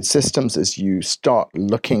distributed systems is you start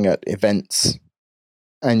looking at events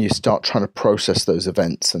and you start trying to process those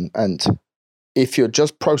events. And if you're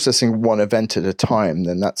just processing one event at a time,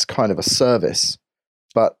 then that's kind of a service.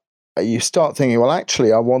 But you start thinking, well,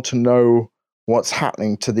 actually, I want to know what's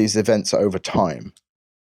happening to these events over time.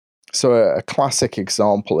 So a classic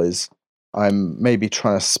example is I'm maybe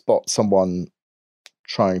trying to spot someone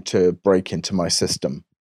trying to break into my system,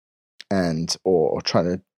 or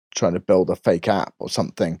trying to build a fake app or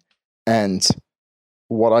something. And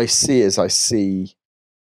what I see is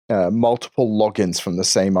multiple logins from the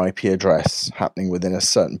same IP address happening within a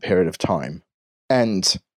certain period of time.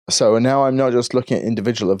 And so now I'm not just looking at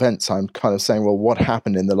individual events. I'm kind of saying, well, what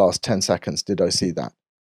happened in the last 10 seconds? Did I see that?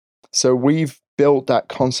 So we've built that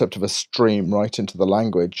concept of a stream right into the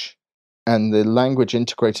language, and the language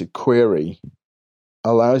integrated query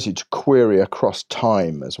allows you to query across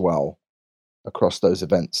time as well, across those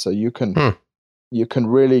events. So you can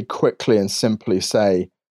really quickly and simply say,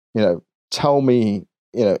 tell me,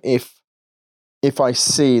 if I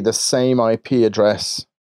see the same IP address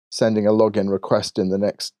sending a login request in the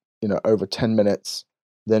next, over 10 minutes,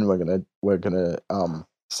 then we're gonna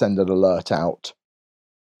send an alert out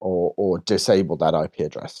or disable that IP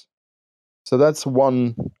address. So that's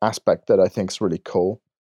one aspect that I think is really cool.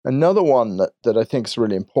 Another one that I think is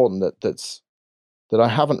really important that I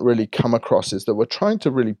haven't really come across is that we're trying to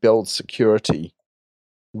really build security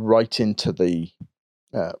right into the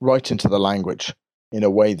language in a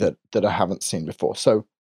way that I haven't seen before. So,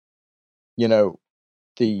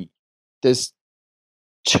 there's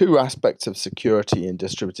two aspects of security in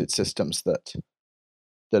distributed systems that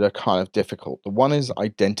are kind of difficult. The one is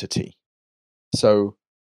identity. So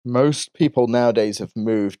most people nowadays have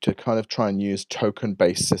moved to kind of try and use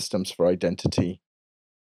token-based systems for identity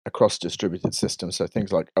across distributed systems. So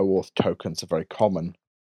things like OAuth tokens are very common.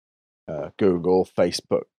 Google,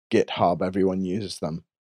 Facebook, GitHub, everyone uses them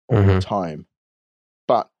all the time.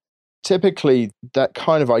 But typically that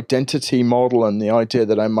kind of identity model and the idea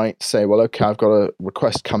that I might say, well, okay, I've got a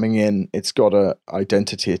request coming in, it's got an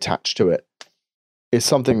identity attached to it, is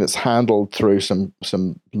something that's handled through some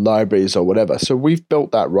libraries or whatever. So we've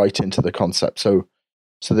built that right into the concept. So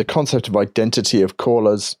the concept of identity of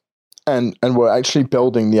callers, and we're actually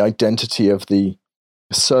building the identity of the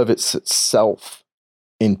service itself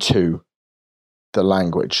into the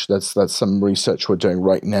language. That's some research we're doing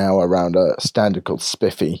right now around a standard called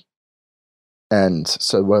Spiffy. And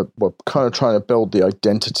so we're kind of trying to build the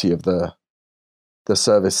identity of the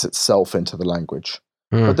service itself into the language.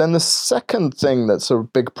 But then the second thing that's a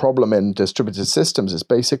big problem in distributed systems is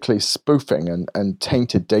basically spoofing and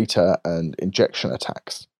tainted data and injection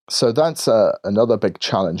attacks. So that's another big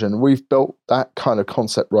challenge. And we've built that kind of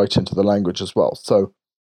concept right into the language as well. So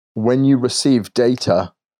when you receive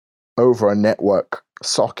data over a network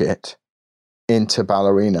socket into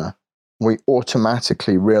Ballerina, we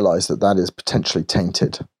automatically realize that is potentially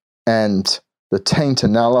tainted. And the taint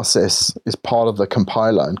analysis is part of the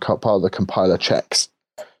compiler and part of the compiler checks.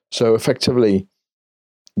 So effectively,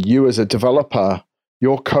 you as a developer,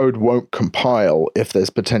 your code won't compile if there's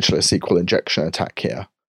potentially a SQL injection attack here,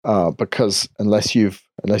 because unless you've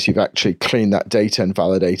actually cleaned that data and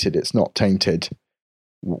validated it's not tainted,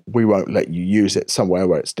 we won't let you use it somewhere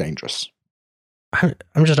where it's dangerous.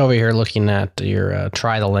 I'm just over here looking at your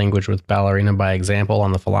try the language with Ballerina by example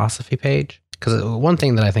on the philosophy page. Because one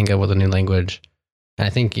thing that I think of with a new language, and I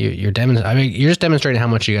think you're just demonstrating how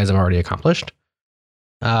much you guys have already accomplished.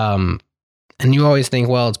 And you always think,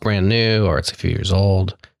 well, it's brand new or it's a few years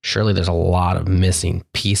old. Surely there's a lot of missing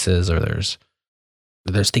pieces, or there's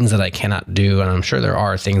things that I cannot do. And I'm sure there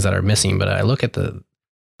are things that are missing, but I look at the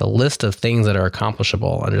list of things that are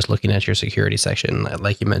accomplishable. I'm just looking at your security section.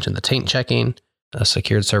 Like you mentioned, the taint checking, a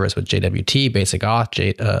secured service with JWT, basic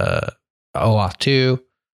auth, OAuth 2.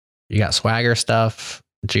 You got Swagger stuff,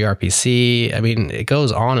 gRPC. I mean, it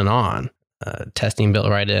goes on and on. Testing built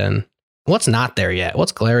right in. What's not there yet?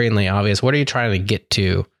 What's glaringly obvious? What are you trying to get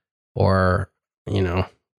to? Or,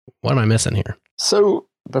 what am I missing here? So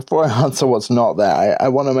before I answer what's not there, I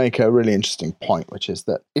want to make a really interesting point, which is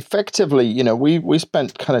that effectively, we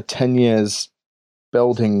spent kind of 10 years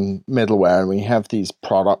building middleware, and we have these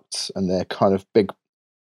products, and they're kind of big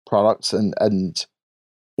products, and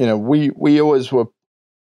we always were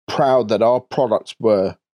proud that our products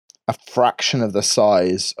were a fraction of the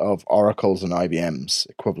size of Oracle's and IBM's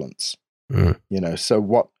equivalents. So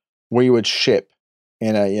what we would ship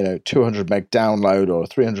in a 200 meg download or a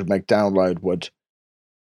 300 meg download would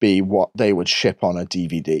be what they would ship on a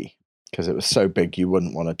DVD, because it was so big you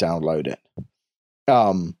wouldn't want to download it.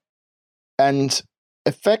 And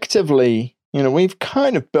effectively, we've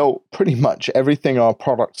kind of built pretty much everything our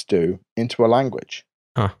products do into a language.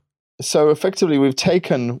 So effectively, we've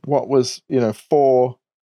taken what was, 4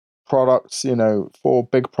 products, 4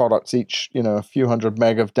 big products, each, a few hundred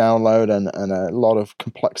meg of download and a lot of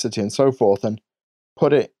complexity and so forth, and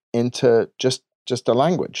put it into just a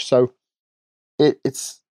language. So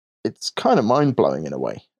it's kind of mind-blowing in a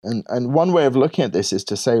way. And one way of looking at this is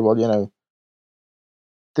to say, well,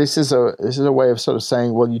 this is a way of sort of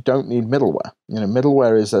saying, well, you don't need middleware.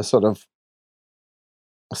 Middleware is a sort of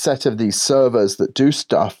a set of these servers that do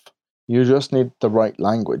stuff. You just need the right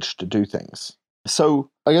language to do things. So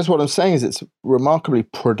I guess what I'm saying is it's remarkably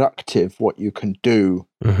productive what you can do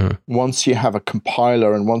once you have a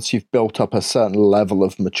compiler and once you've built up a certain level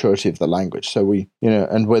of maturity of the language. So we,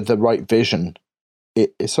 and with the right vision,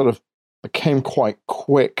 it sort of became quite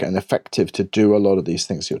quick and effective to do a lot of these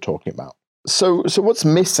things you're talking about. So what's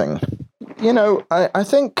missing? I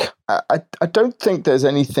think I don't think there's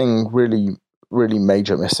anything really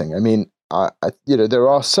major missing. I mean, there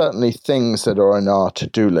are certainly things that are on our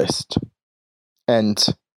to-do list, and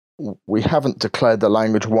we haven't declared the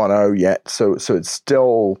language 1.0 yet, so it's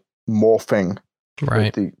still morphing.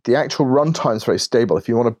 Right. The actual runtime is very stable. If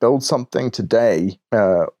you want to build something today,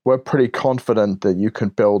 we're pretty confident that you can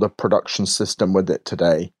build a production system with it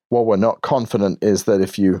today. What we're not confident is that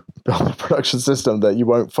if you build a production system that you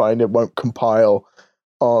won't compile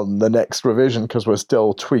on the next revision, because we're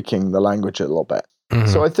still tweaking the language a little bit.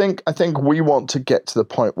 So I think we want to get to the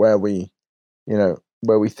point where we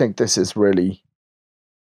think this is really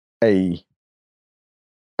a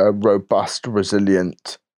robust,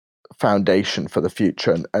 resilient foundation for the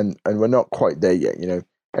future, and we're not quite there yet.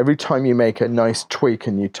 Every time you make a nice tweak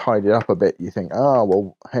and you tidy it up a bit, you think,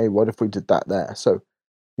 well, hey, what if we did that there? So,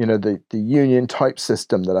 the union type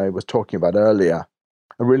system that I was talking about earlier,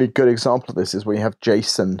 a really good example of this is we have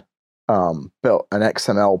JSON built, an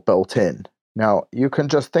XML built in. Now, you can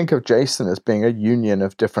just think of JSON as being a union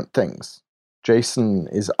of different things.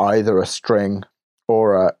 JSON is either a string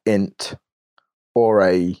or a int or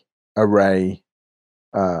a array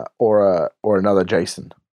or another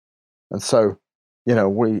JSON. And so,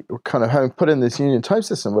 we kind of having put in this union type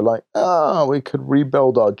system, we're like, we could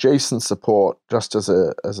rebuild our JSON support just as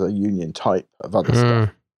a union type of other stuff.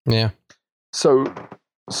 Yeah. So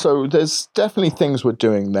there's definitely things we're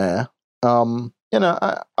doing there.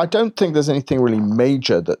 I don't think there's anything really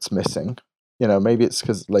major that's missing. Maybe it's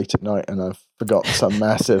because it's late at night and I've forgotten some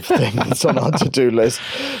massive thing that's on our to-do list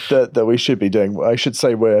that we should be doing. I should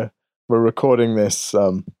say we're recording this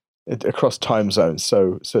across time zones,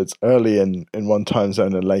 so it's early in one time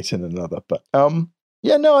zone and late in another. But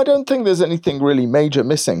I don't think there's anything really major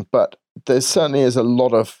missing. But there certainly is a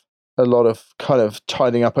lot of kind of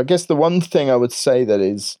tidying up. I guess the one thing I would say that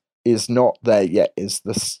is not there yet is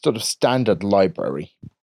the sort of standard library.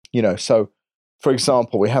 So for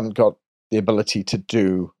example, we haven't got the ability to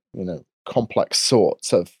do complex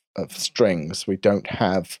sorts of strings. We don't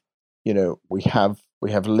have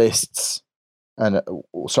we have lists and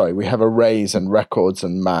we have arrays and records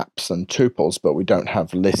and maps and tuples, but we don't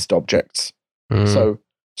have list objects. So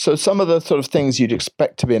some of the sort of things you'd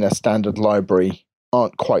expect to be in a standard library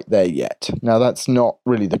aren't quite there yet. Now, that's not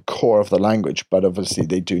really the core of the language, but obviously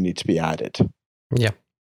they do need to be added. Yeah.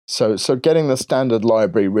 So getting the standard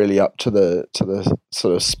library really up to the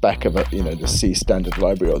sort of spec of it, the C standard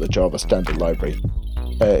library or the Java standard library,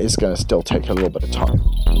 is going to still take a little bit of time.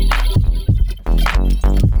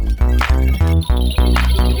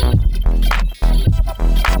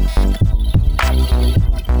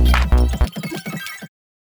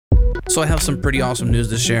 So I have some pretty awesome news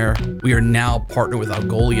to share. We are now partnered with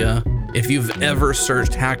Algolia. If you've ever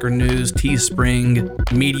searched Hacker News,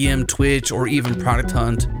 Teespring, Medium, Twitch, or even Product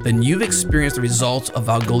Hunt, then you've experienced the results of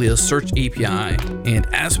Algolia's search API. And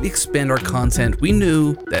as we expand our content, we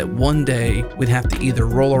knew that one day we'd have to either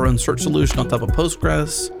roll our own search solution on top of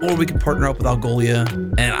Postgres, or we could partner up with Algolia.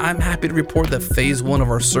 And I'm happy to report that phase 1 of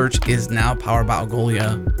our search is now powered by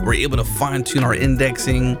Algolia. We're able to fine-tune our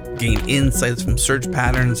indexing, gain insights from search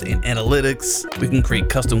patterns and analytics. We can create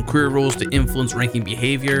custom query rules to influence ranking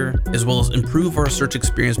behavior, as well as improve our search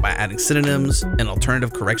experience by adding synonyms and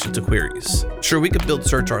alternative correction to queries. Sure, we could build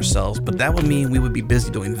search ourselves, but that would mean we would be busy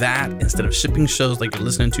doing that instead of shipping shows like you're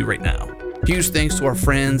listening to right now. Huge thanks to our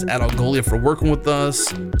friends at Algolia for working with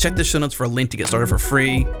us. Check the show notes for a link to get started for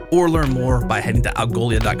free, or learn more by heading to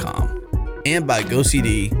algolia.com. And by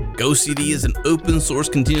GoCD. GoCD is an open source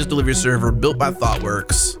continuous delivery server built by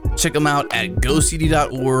ThoughtWorks. Check them out at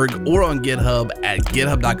gocd.org or on GitHub at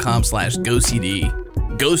github.com/gocd.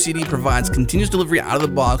 GoCD provides continuous delivery out of the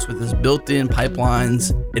box with its built-in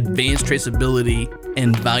pipelines, advanced traceability,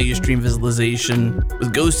 and value stream visualization.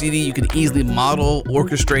 With GoCD, you can easily model,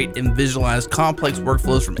 orchestrate, and visualize complex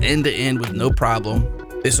workflows from end to end with no problem.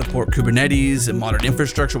 They support Kubernetes and modern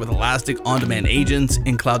infrastructure with elastic on-demand agents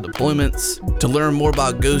and cloud deployments. To learn more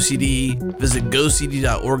about GoCD, visit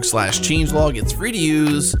gocd.org/changelog. It's free to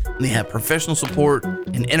use, and they have professional support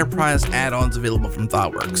and enterprise add-ons available from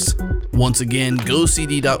ThoughtWorks. Once again,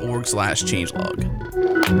 gocd.org/changelog.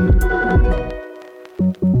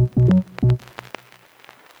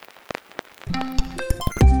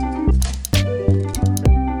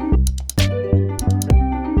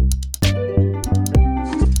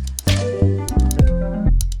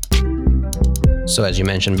 So as you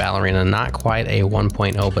mentioned, Ballerina, not quite a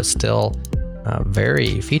 1.0, but still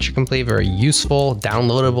very feature complete, very useful,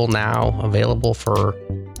 downloadable now, available for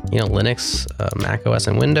Linux, Mac OS,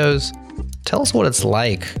 and Windows. Tell us what it's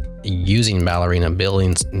like using Ballerina,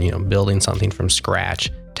 building something from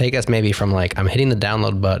scratch. Take us maybe from I'm hitting the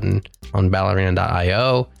download button on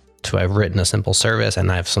ballerina.io to I've written a simple service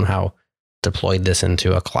and I've somehow deployed this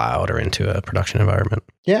into a cloud or into a production environment.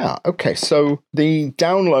 Yeah. Okay. So the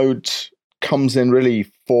download comes in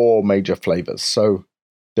really 4 major flavors. So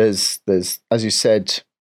there's as you said,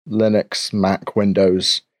 Linux, Mac,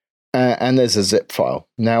 Windows, and there's a zip file.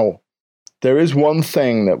 Now, there is one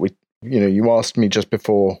thing that you asked me just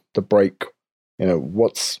before the break,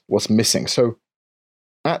 what's missing. So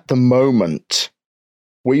at the moment,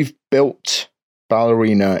 we've built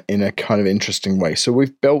Ballerina in a kind of interesting way. So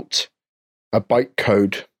we've built a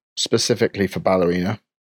bytecode specifically for Ballerina,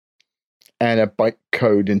 and a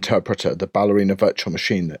bytecode interpreter, the Ballerina virtual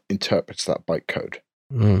machine that interprets that bytecode.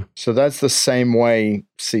 So that's the same way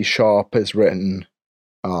C# is written,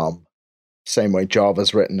 same way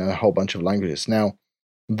Java's written, and a whole bunch of languages. Now,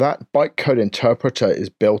 that bytecode interpreter is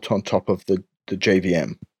built on top of the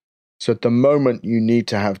JVM. So at the moment, you need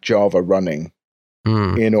to have Java running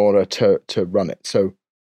in order to run it. So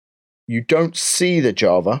you don't see the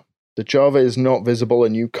Java. The Java is not visible,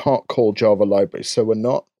 and you can't call Java libraries. So we're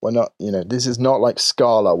not. This is not like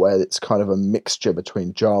Scala, where it's kind of a mixture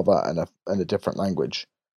between Java and a different language.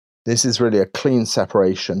 This is really a clean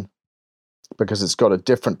separation because it's got a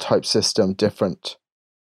different type system, different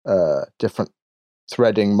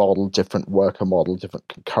threading model, different worker model, different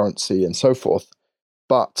concurrency, and so forth.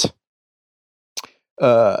 But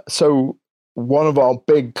so one of our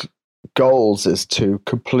big goals is to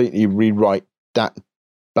completely rewrite that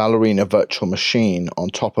Ballerina virtual machine on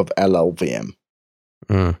top of LLVM.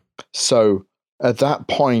 So at that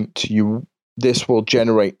point, this will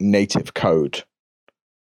generate native code.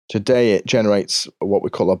 Today, it generates what we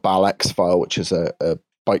call a balx file, which is a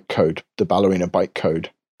bytecode, the Ballerina bytecode.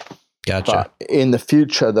 Gotcha. But in the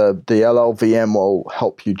future, the LLVM will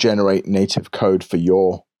help you generate native code for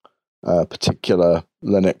your particular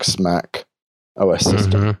Linux, Mac OS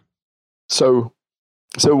system. So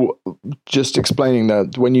just explaining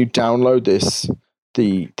that when you download this,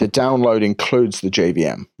 the download includes the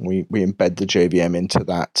JVM. We embed the JVM into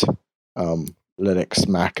that Linux,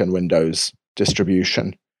 Mac, and Windows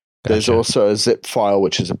distribution. Gotcha. There's also a zip file,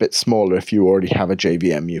 which is a bit smaller. If you already have a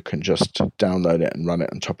JVM, you can just download it and run it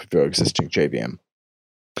on top of your existing JVM.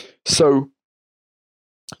 So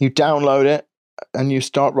you download it and you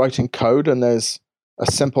start writing code, and there's a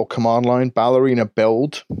simple command line, Ballerina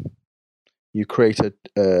build. You create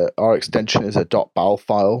our extension is a .bal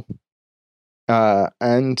file,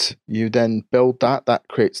 and you then build that. That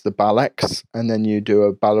creates the balx, and then you do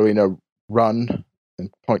a Ballerina run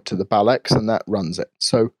and point to the balx, and that runs it.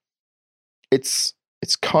 So it's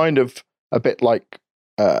kind of a bit like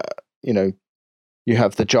you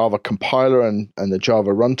have the Java compiler and the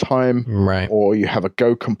Java runtime, Right. or you have a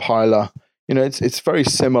Go compiler. It's very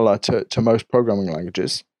similar to most programming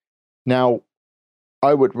languages. Now,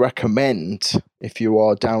 I would recommend, if you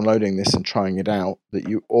are downloading this and trying it out, that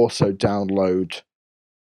you also download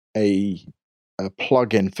a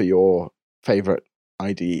plugin for your favorite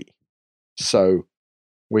IDE. So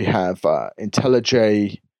we have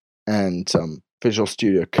IntelliJ and Visual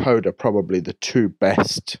Studio Code are probably the two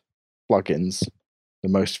best plugins, the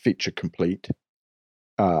most feature complete.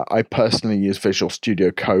 I personally use Visual Studio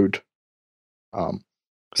Code.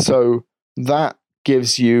 So that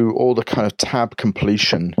gives you all the kind of tab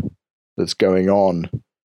completion that's going on.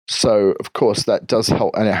 So, of course, that does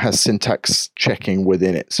help, and it has syntax checking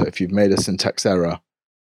within it. So if you've made a syntax error,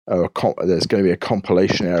 or there's going to be a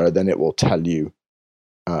compilation error, then it will tell you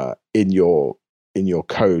in your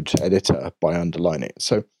code editor by underlining it.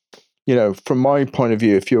 So, from my point of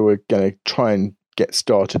view, if you were going to try and get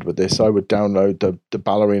started with this, I would download the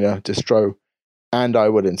Ballerina distro, and I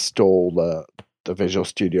would install the Visual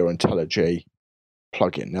Studio IntelliJ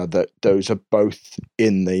plugin. Now, those are both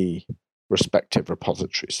in the respective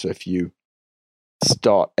repositories. So if you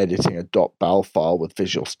start editing a .bal file with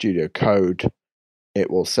Visual Studio Code, it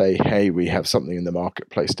will say, hey, we have something in the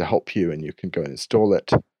marketplace to help you, and you can go and install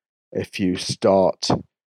it. If you start up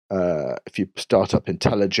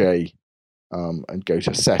IntelliJ and go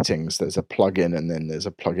to settings, there's a plugin, and then there's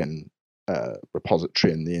a plugin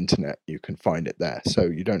repository in the internet. You can find it there. So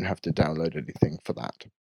you don't have to download anything for that.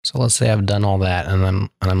 So let's say I've done all that, and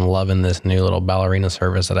I'm loving this new little Ballerina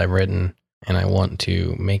service that I've written, and I want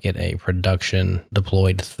to make it a production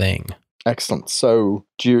deployed thing. Excellent. So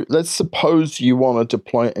let's suppose you want to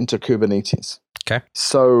deploy it into Kubernetes. Okay.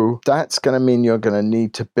 So that's going to mean you're going to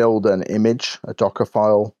need to build an image, a Docker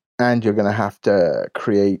file, and you're going to have to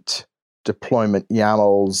create deployment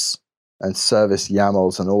YAMLs and service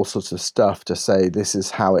YAMLs and all sorts of stuff to say this is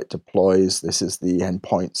how it deploys, this is the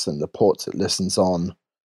endpoints and the ports it listens on,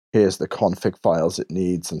 here's the config files it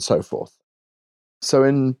needs, and so forth. So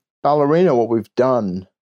in Ballerina, what we've done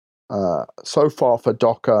so far for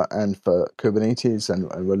Docker and for Kubernetes, and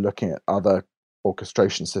we're looking at other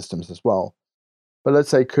orchestration systems as well. But let's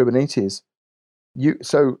say Kubernetes,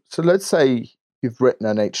 so let's say you've written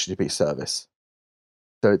an HTTP service.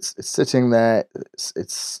 So it's sitting there,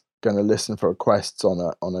 it's going to listen for requests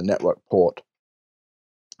on a network port.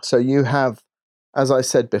 So you have, as I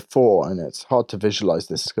said before, and it's hard to visualize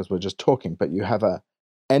this because we're just talking, but you have a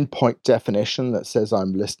endpoint definition that says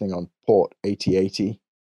I'm listening on port 8080.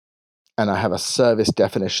 And I have a service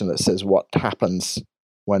definition that says what happens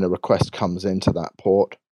when a request comes into that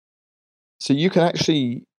port. So you can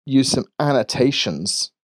actually use some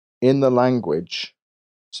annotations in the language.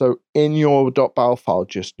 So in your .bal file,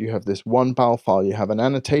 you have this one bal file, you have an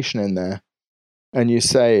annotation in there, and you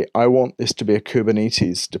say, I want this to be a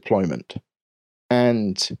Kubernetes deployment.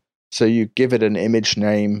 And so you give it an image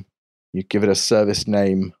name, you give it a service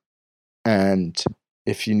name, and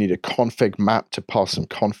if you need a config map to pass some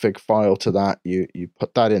config file to that, you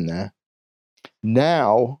put that in there.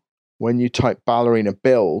 Now, when you type Ballerina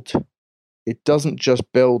build, it doesn't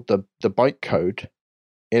just build the bytecode,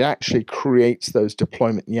 it actually creates those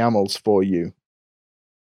deployment YAMLs for you.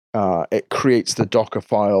 It creates the Docker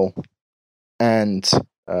file, and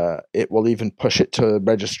it will even push it to the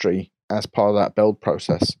registry as part of that build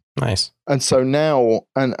process. Nice. And so now,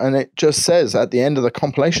 and it just says at the end of the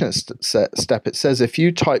compilation step, it says if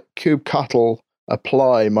you type kubectl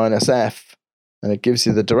apply -f, and it gives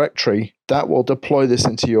you the directory, that will deploy this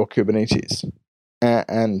into your Kubernetes.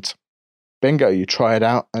 And bingo, you try it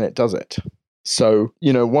out and it does it. So,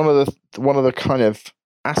 one of the kind of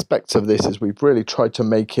aspects of this is we've really tried to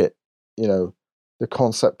make it, the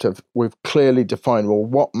concept of, we've clearly defined, well,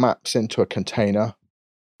 what maps into a container?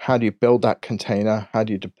 How do you build that container? How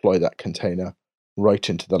do you deploy that container right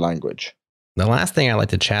into the language? The last thing I'd like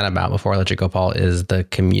to chat about before I let you go, Paul, is the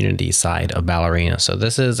community side of Ballerina. So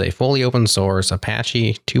this is a fully open source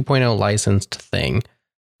Apache 2.0 licensed thing.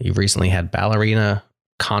 You've recently had Ballerina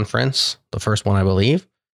Conference, the first one, I believe.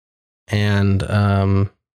 And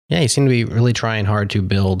you seem to be really trying hard to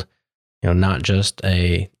build, not just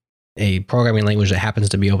a programming language that happens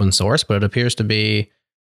to be open source, but it appears to be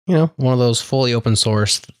one of those fully open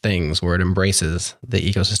source things where it embraces the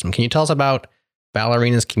ecosystem. Can you tell us about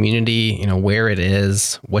Ballerina's community, where it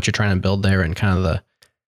is, what you're trying to build there, and kind of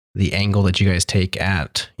the angle that you guys take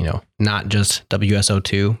at, not just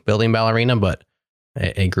WSO2 building Ballerina, but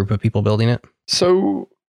a group of people building it? So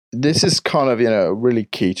this is kind of, really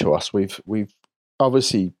key to us. We've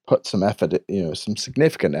obviously put some effort, some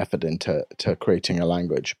significant effort into creating a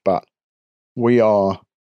language, but we are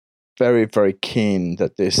very, very keen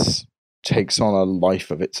that this takes on a life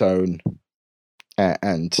of its own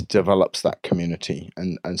and develops that community.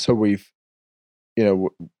 And so we've,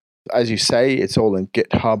 as you say, it's all in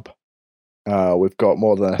GitHub. We've got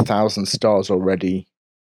more than 1,000 stars already,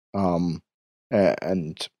 and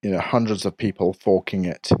hundreds of people forking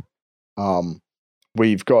it.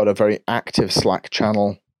 We've got a very active Slack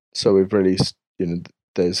channel, so we've really,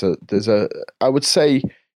 there's a. I would say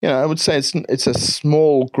it's a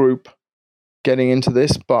small group getting into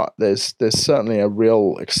this, but there's certainly a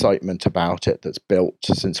real excitement about it that's built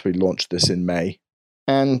since we launched this in May.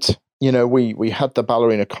 And we had the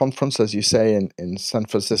Ballerina conference, as you say, in San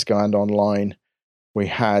Francisco and online. We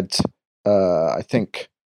had I think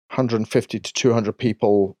 150 to 200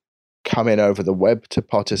 people come in over the web to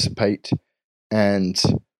participate, and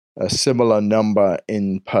a similar number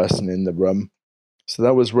in person in the room. So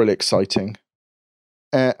that was really exciting.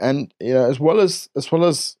 And as well as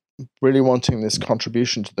really wanting this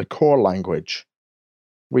contribution to the core language,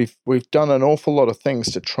 we've done an awful lot of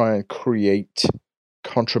things to try and create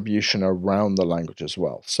contribution around the language as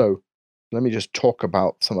well. So let me just talk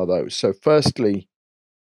about some of those. So firstly,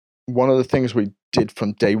 one of the things we did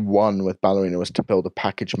from day one with Ballerina was to build a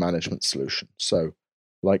package management solution. So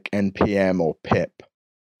like NPM or pip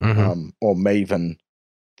or Maven,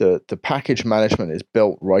 the package management is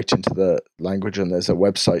built right into the language, and there's a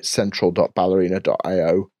website,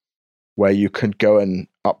 central.ballerina.io, where you can go and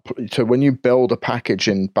so when you build a package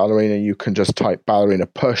in Ballerina, you can just type Ballerina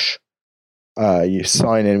push. You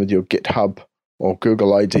sign in with your GitHub or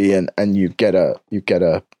Google ID, and you get a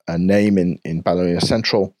name in Ballerina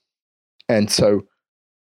Central, and so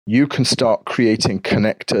you can start creating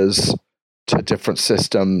connectors to different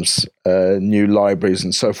systems, new libraries,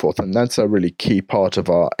 and so forth. And that's a really key part of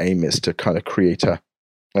our aim, is to kind of create a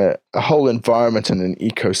whole environment and an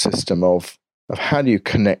ecosystem of how do you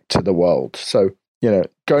connect to the world. So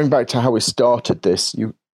going back to how we started this,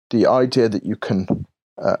 the idea that you can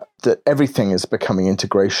that everything is becoming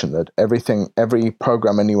integration, that every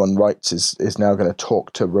program anyone writes is now going to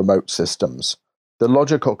talk to remote systems. The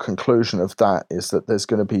logical conclusion of that is that there's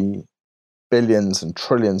going to be billions and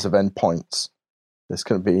trillions of endpoints. There's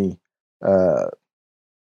going to be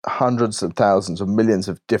hundreds of thousands of millions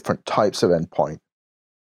of different types of endpoint.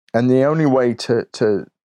 And the only way to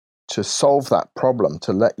solve that problem,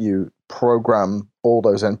 to let you program all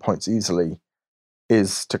those endpoints easily,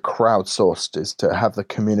 is to crowdsource, is to have the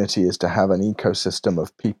community, is to have an ecosystem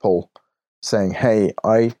of people saying, hey,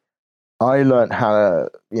 I learned how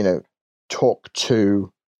to, talk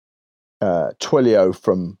to Twilio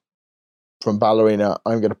from Ballerina.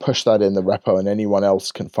 I'm going to push that in the repo, and anyone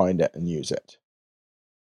else can find it and use it.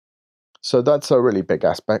 So that's a really big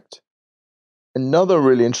aspect. Another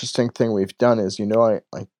really interesting thing we've done is, I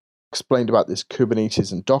explained about this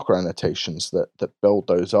Kubernetes and Docker annotations that build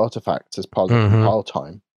those artifacts as part of the compile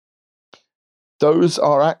time. Those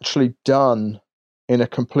are actually done in a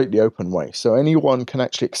completely open way. So anyone can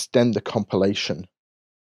actually extend the compilation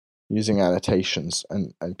using annotations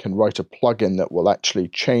and can write a plugin that will actually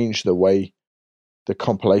change the way the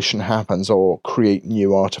compilation happens or create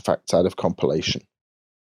new artifacts out of compilation.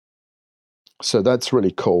 So that's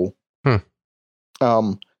really cool.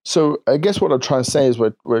 So I guess what I'm trying to say is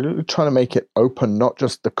we're really trying to make it open, not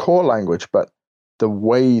just the core language, but the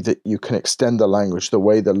way that you can extend the language, the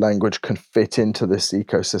way the language can fit into this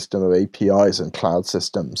ecosystem of APIs and cloud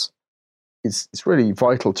systems. It's really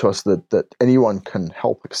vital to us that anyone can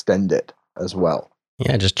help extend it as well.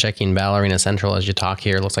 Yeah, just checking Ballerina Central as you talk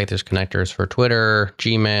here. It looks like there's connectors for Twitter,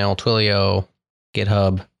 Gmail, Twilio,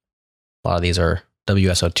 GitHub. A lot of these are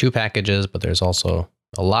WSO2 packages, but there's also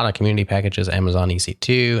a lot of community packages, Amazon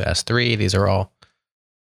EC2, S3. These are all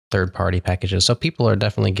third-party packages. So people are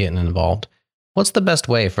definitely getting involved. What's the best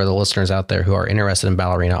way for the listeners out there who are interested in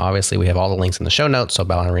Ballerina? Obviously, we have all the links in the show notes. So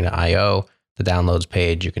Ballerina.io, the downloads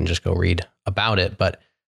page, you can just go read about it. But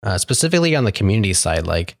specifically on the community side,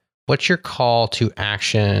 like, what's your call to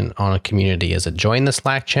action on a community? Is it join the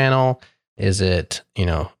Slack channel? Is it,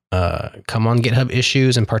 come on GitHub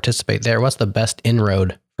issues and participate there? What's the best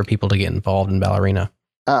inroad for people to get involved in Ballerina?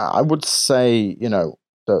 I would say,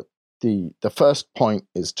 that the first point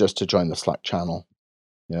is just to join the Slack channel.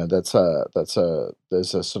 There's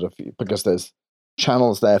a sort of, because there's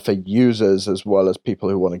channels there for users as well as people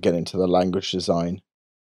who want to get into the language design.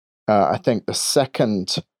 I think the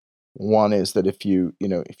second one is that if you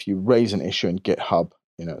raise an issue in GitHub,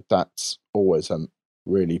 that's always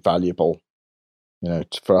really valuable,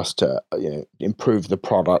 for us to improve the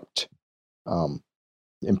product,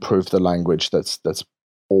 improve the language. That's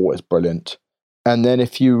always brilliant. And then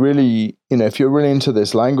if you really, if you're really into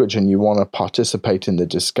this language and you want to participate in the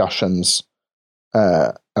discussions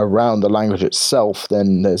around the language itself,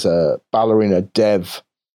 then there's a Ballerina dev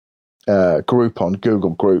group on Google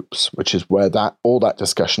Groups, which is where all that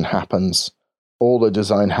discussion happens. All the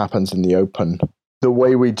design happens in the open. The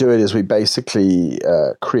way we do it is we basically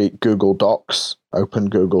create Google Docs, open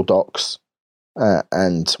Google Docs,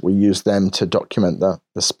 and we use them to document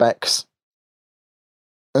the specs.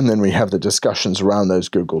 And then we have the discussions around those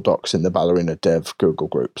Google Docs in the Ballerina dev Google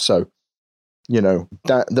group. So,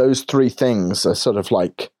 those three things are sort of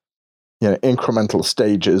like, incremental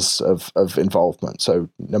stages of involvement. So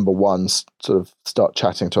number one, sort of start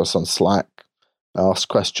chatting to us on Slack, ask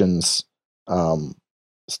questions.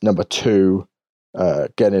 Number two,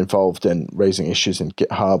 get involved in raising issues in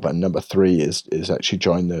GitHub. And number three is actually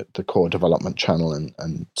join the core development channel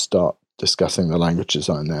and start discussing the language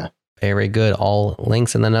design there. Very good. All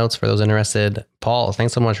links in the notes for those interested. Paul,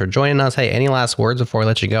 thanks so much for joining us. Hey, any last words before we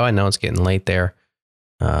let you go? I know it's getting late there.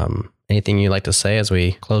 Anything you'd like to say as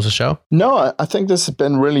we close the show? No, I think this has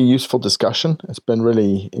been really useful discussion. It's been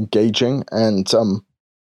really engaging, and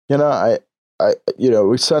we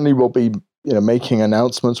certainly will be making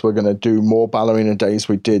announcements. We're going to do more Ballerina days.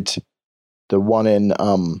 We did the one in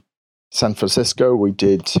San Francisco. We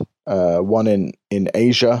did one in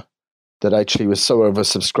Asia that actually was so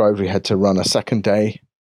oversubscribed we had to run a second day.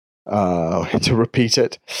 We had to repeat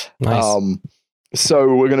it. Nice.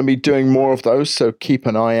 So we're going to be doing more of those. So keep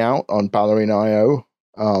an eye out on Ballerina.io.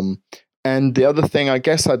 And the other thing I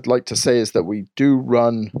guess I'd like to say is that we do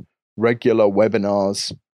run regular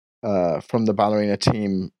webinars from the Ballerina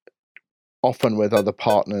team, often with other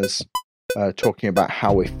partners, talking about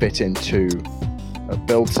how we fit into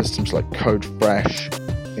build systems like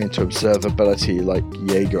CodeFresh, into observability like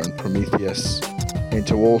Jaeger and Prometheus,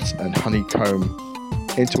 and Honeycomb,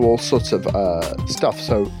 into all sorts of stuff.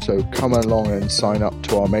 So come along and sign up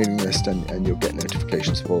to our mailing list, and you'll get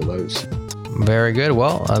notifications of all those. Very good.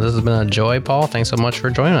 Well, this has been a joy, Paul. Thanks so much for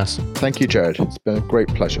joining us. Thank you, Jerod. It's been a great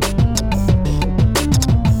pleasure.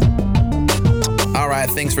 All right,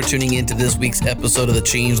 thanks for tuning in to this week's episode of the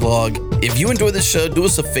Changelog. If you enjoyed this show, do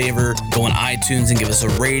us a favor, go on iTunes and give us a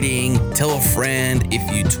rating. Tell a friend.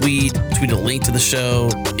 If you tweet a link to the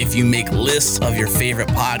show. If you make lists of your favorite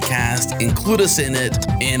podcasts, include us in it.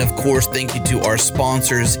 And of course, thank you to our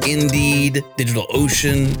sponsors, Indeed,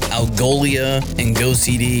 DigitalOcean, Algolia, and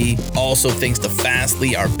GoCD. Also, thanks to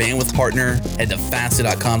Fastly, our bandwidth partner. Head to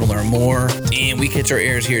fastly.com to learn more. And we catch our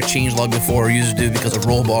errors here at Changelog before our users do because of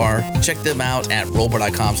Rollbar. Check them out at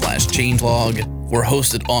rollbar.com/changelog. We're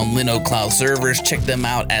hosted on Linode Cloud servers. Check them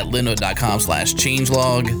out at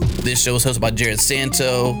linode.com/changelog. This show is hosted by Jerod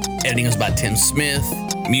Santo. Editing is by Tim Smith.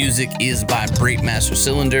 Music is by Breakmaster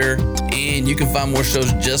Cylinder. And you can find more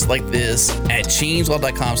shows just like this at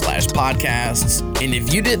changelog.com/podcasts. And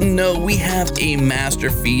if you didn't know, we have a master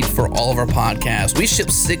feed for all of our podcasts. We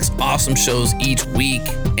ship 6 awesome shows each week,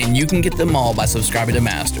 and you can get them all by subscribing to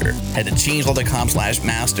Master. Head to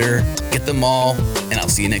changelog.com/master, get them all, and I'll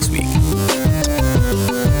see you next week.